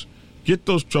videos. Get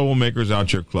those troublemakers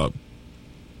out your club.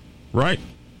 Right?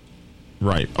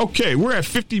 Right. Okay, we're at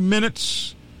 50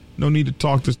 minutes. No need to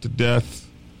talk this to death.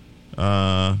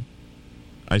 I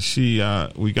see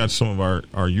we got some of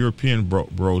our European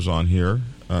bros on here.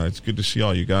 It's good to see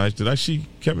all you guys. Did I see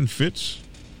Kevin Fitz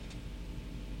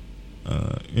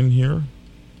in here?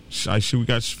 I see we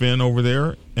got Sven over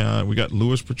there. We got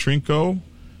Louis Petrinko.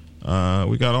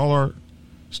 We got all our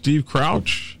Steve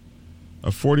Crouch.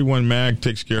 A 41 mag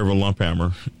takes care of a lump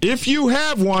hammer. If you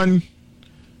have one.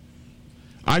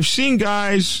 I've seen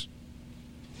guys.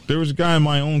 There was a guy in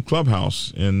my own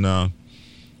clubhouse in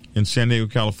San Diego,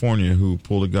 California, who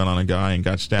pulled a gun on a guy and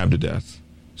got stabbed to death.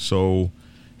 So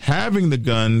having the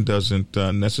gun doesn't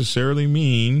necessarily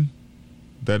mean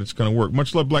that it's going to work.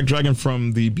 Much love, Black Dragon,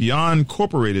 from the Beyond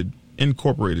Incorporated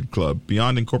Club.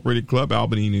 Beyond Incorporated Club,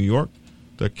 Albany, New York,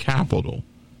 the capital.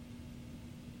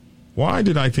 Why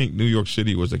did I think New York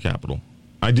City was the capital?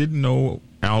 I didn't know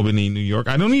Albany, New York.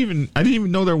 I didn't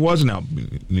even know there was an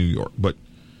Albany, New York, but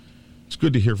it's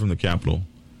good to hear from the capital.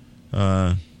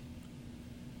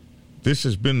 This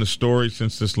has been the story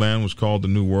since this land was called the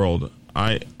New World.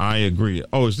 I agree.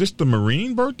 Oh, is this the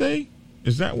Marine birthday?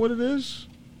 Is that what it is?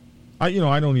 I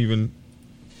don't even...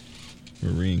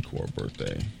 Marine Corps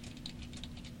birthday.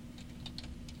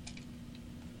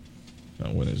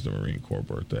 Now, when is the Marine Corps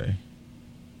birthday?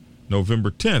 November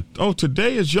 10th. Oh,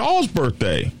 today is y'all's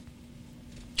birthday.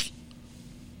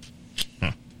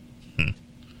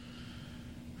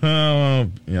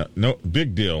 Yeah, no,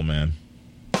 big deal, man.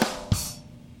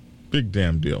 Big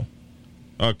damn deal.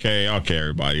 Okay,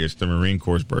 everybody. It's the Marine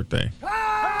Corps' birthday.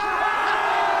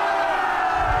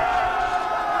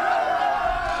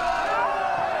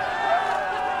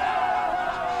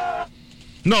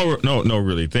 No,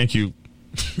 really. Thank you,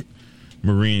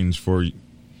 Marines, for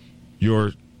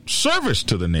your service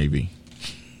to the Navy.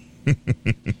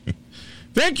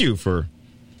 Thank you for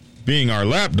being our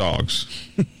lapdogs.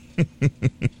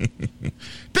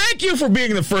 Thank you for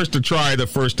being the first to try, the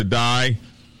first to die.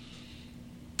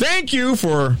 Thank you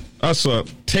for us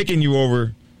taking you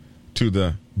over to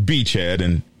the beachhead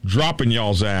and dropping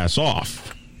y'all's ass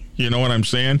off. You know what I'm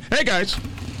saying? Hey, guys,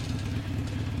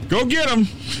 go get them.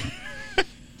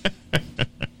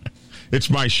 It's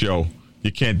my show.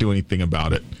 You can't do anything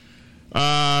about it.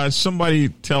 Somebody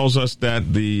tells us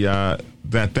that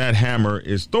that hammer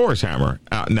is Thor's hammer.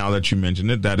 Now that you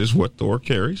mentioned it, that is what Thor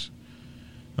carries.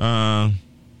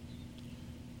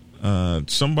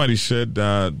 Somebody said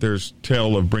there's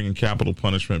tale of bringing capital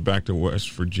punishment back to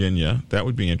West Virginia. That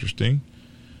would be interesting.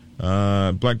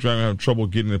 Black Dragon have trouble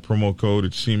getting the promo code.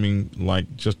 It's seeming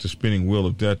like just a spinning wheel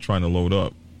of death trying to load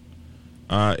up.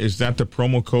 Is that the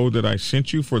promo code that I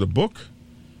sent you for the book?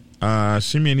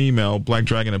 Send me an email,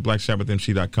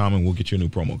 blackdragon@blacksabbathmc.com, and we'll get you a new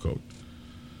promo code.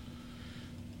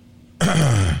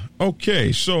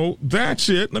 Okay, so that's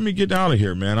it. Let me get out of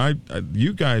here, man.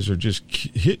 You guys are just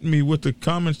hitting me with the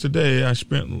comments today.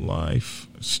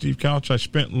 Steve Couch, I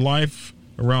spent life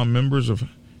around members of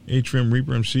Atrium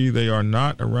Reaper MC. They are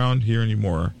not around here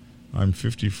anymore. I'm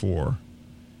 54.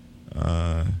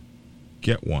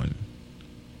 Get one.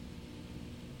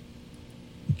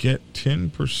 Get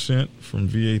 10% from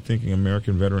VA Thinking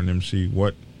American Veteran MC.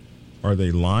 What are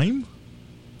they, lime?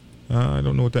 I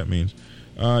don't know what that means.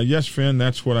 Yes, Finn,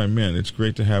 that's what I meant. It's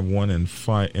great to have one in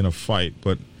a fight,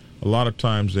 but a lot of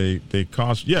times they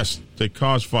cause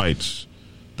fights.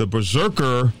 The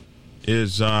Berserker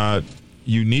is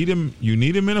you need him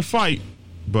in a fight,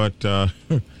 but the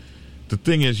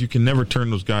thing is you can never turn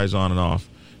those guys on and off.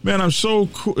 Man, I'm so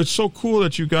cool. It's so cool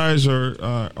that you guys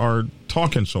are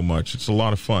talking so much. It's a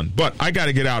lot of fun. But I got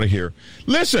to get out of here.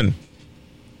 Listen.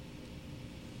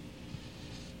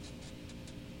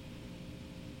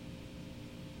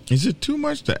 Is it too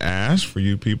much to ask for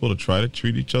you people to try to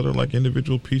treat each other like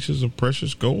individual pieces of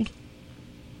precious gold?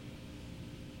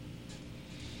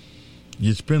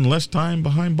 You spend less time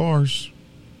behind bars.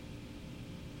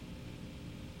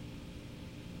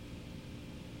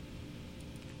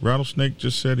 Rattlesnake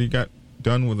just said he got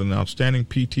done with an outstanding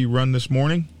PT run this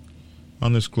morning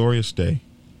on this glorious day.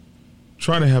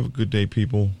 Try to have a good day,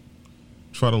 people.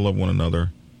 Try to love one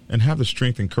another and have the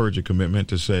strength and courage and commitment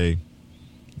to say,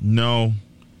 no,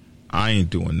 I ain't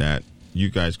doing that. You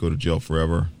guys go to jail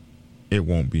forever. It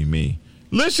won't be me.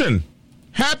 Listen,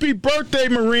 happy birthday,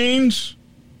 Marines.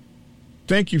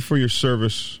 Thank you for your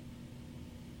service.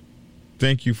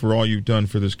 Thank you for all you've done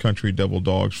for this country, Devil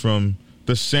Dogs, from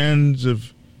the sands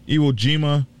of Iwo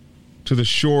Jima to the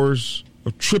shores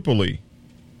of Tripoli.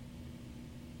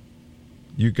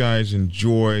 You guys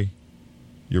enjoy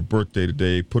your birthday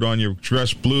today. Put on your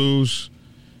dress blues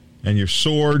and your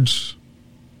swords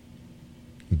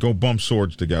and go bump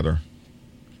swords together.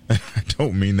 I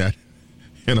don't mean that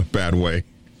in a bad way.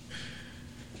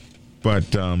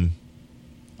 But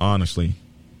honestly,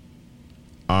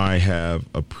 I have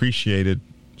appreciated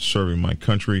serving my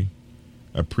country,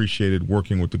 appreciated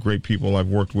working with the great people I've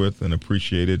worked with, and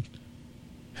appreciated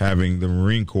having the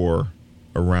Marine Corps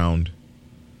around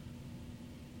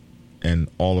and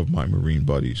all of my Marine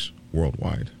buddies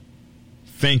worldwide.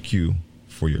 Thank you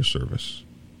for your service.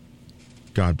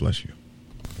 God bless you.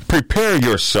 Prepare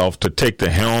yourself to take the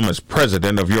helm as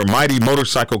president of your mighty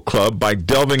motorcycle club by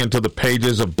delving into the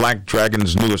pages of Black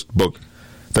Dragon's newest book,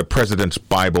 The President's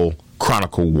Bible,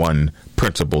 Chronicle 1,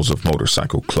 Principles of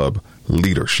Motorcycle Club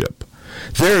Leadership.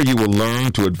 There you will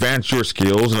learn to advance your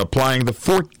skills in applying the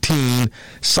 14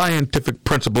 scientific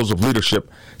principles of leadership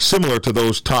similar to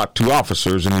those taught to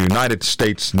officers in the United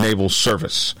States Naval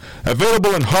Service.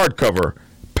 Available in hardcover,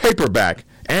 paperback,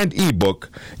 and ebook.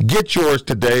 Get yours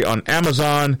today on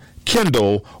Amazon,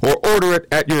 Kindle, or order it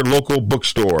at your local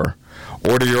bookstore.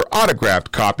 Order your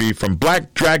autographed copy from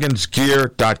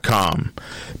blackdragonsgear.com.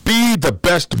 Be the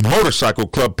best motorcycle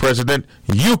club president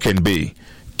you can be.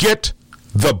 Get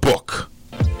the book.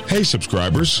 Hey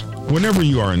subscribers, whenever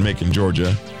you are in Macon,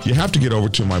 Georgia, you have to get over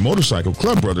to my Motorcycle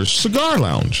Club Brothers Cigar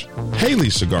Lounge.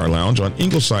 Haley's Cigar Lounge on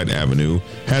Ingleside Avenue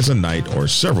has a night or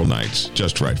several nights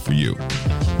just right for you.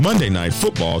 Monday night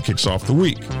football kicks off the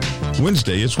week.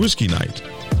 Wednesday is whiskey night.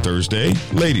 Thursday,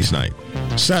 ladies night.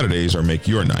 Saturdays are make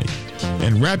your night.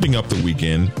 And wrapping up the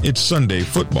weekend, it's Sunday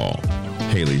football.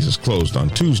 Haley's is closed on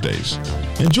Tuesdays.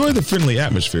 Enjoy the friendly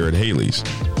atmosphere at Haley's.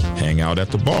 Hang out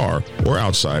at the bar or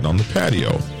outside on the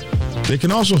patio. They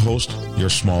can also host your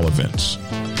small events.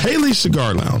 Haley's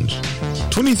Cigar Lounge,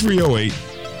 2308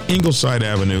 Ingleside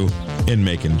Avenue in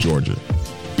Macon, Georgia.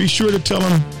 Be sure to tell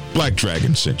them Black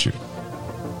Dragon sent you.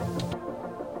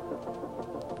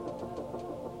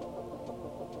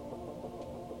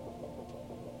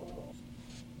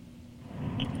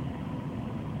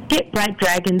 Get Black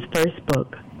Dragon's first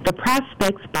book, The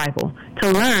Prospects Bible,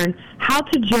 to learn how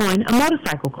to join a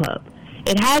motorcycle club.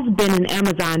 It has been an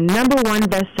Amazon #1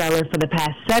 bestseller for the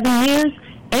past 7 years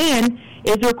and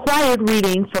is required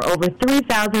reading for over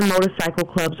 3,000 motorcycle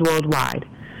clubs worldwide.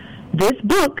 This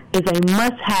book is a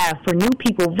must-have for new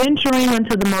people venturing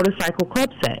into the motorcycle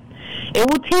club set. It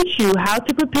will teach you how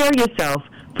to prepare yourself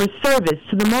for service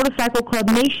to the motorcycle club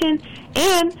nation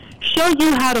and show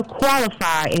you how to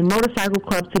qualify a motorcycle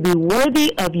club to be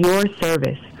worthy of your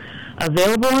service.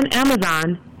 Available on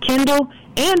Amazon, Kindle,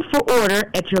 and for order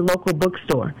at your local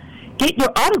bookstore. Get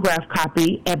your autographed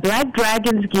copy at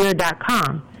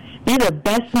blackdragonsgear.com. Be the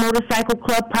best motorcycle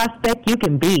club prospect you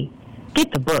can be.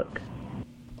 Get the book.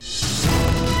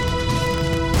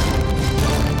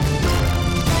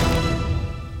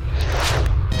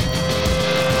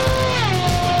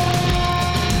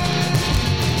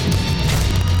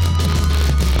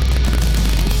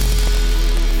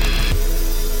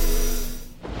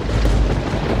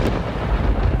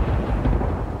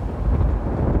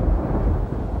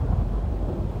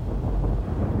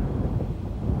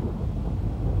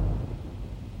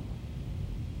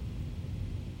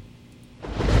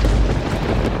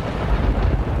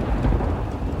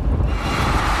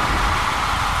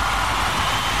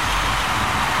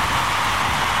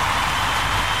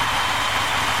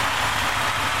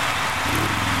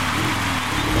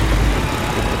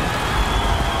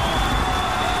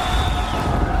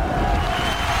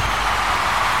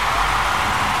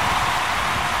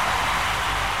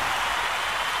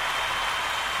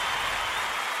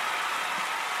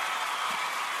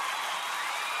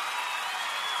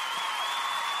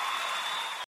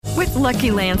 With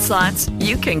Lucky Land Slots,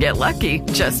 you can get lucky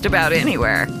just about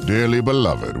anywhere. Dearly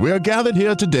beloved, we are gathered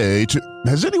here today to...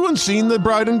 Has anyone seen the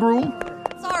bride and groom?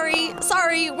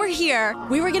 Sorry, we're here.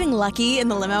 We were getting lucky in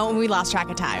the limo and we lost track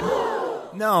of time.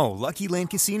 No, Lucky Land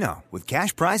Casino, with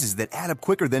cash prizes that add up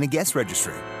quicker than a guest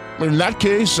registry. In that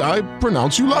case, I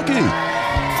pronounce you lucky.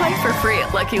 Play for free at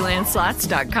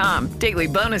LuckyLandSlots.com. Daily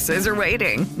bonuses are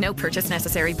waiting. No purchase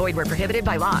necessary. Void where prohibited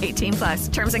by law.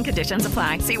 18+. Terms and conditions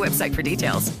apply. See website for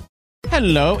details.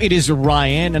 Hello, it is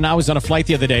Ryan, and I was on a flight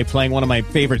the other day playing one of my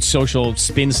favorite social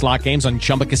spin slot games on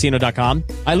ChumbaCasino.com.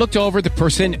 I looked over at the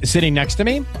person sitting next to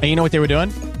me, and you know what they were doing?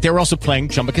 They were also playing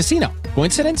Chumba Casino.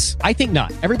 Coincidence? I think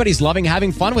not. Everybody's loving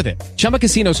having fun with it. Chumba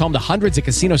Casino is home to hundreds of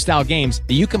casino-style games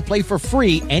that you can play for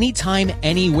free anytime,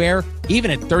 anywhere,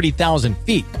 even at 30,000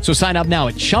 feet. So sign up now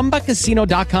at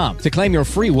ChumbaCasino.com to claim your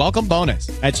free welcome bonus.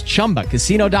 That's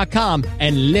ChumbaCasino.com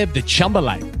and live the Chumba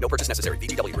life. No purchase necessary.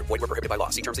 VGW. Void where prohibited by law.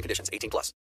 See terms and conditions. 18+.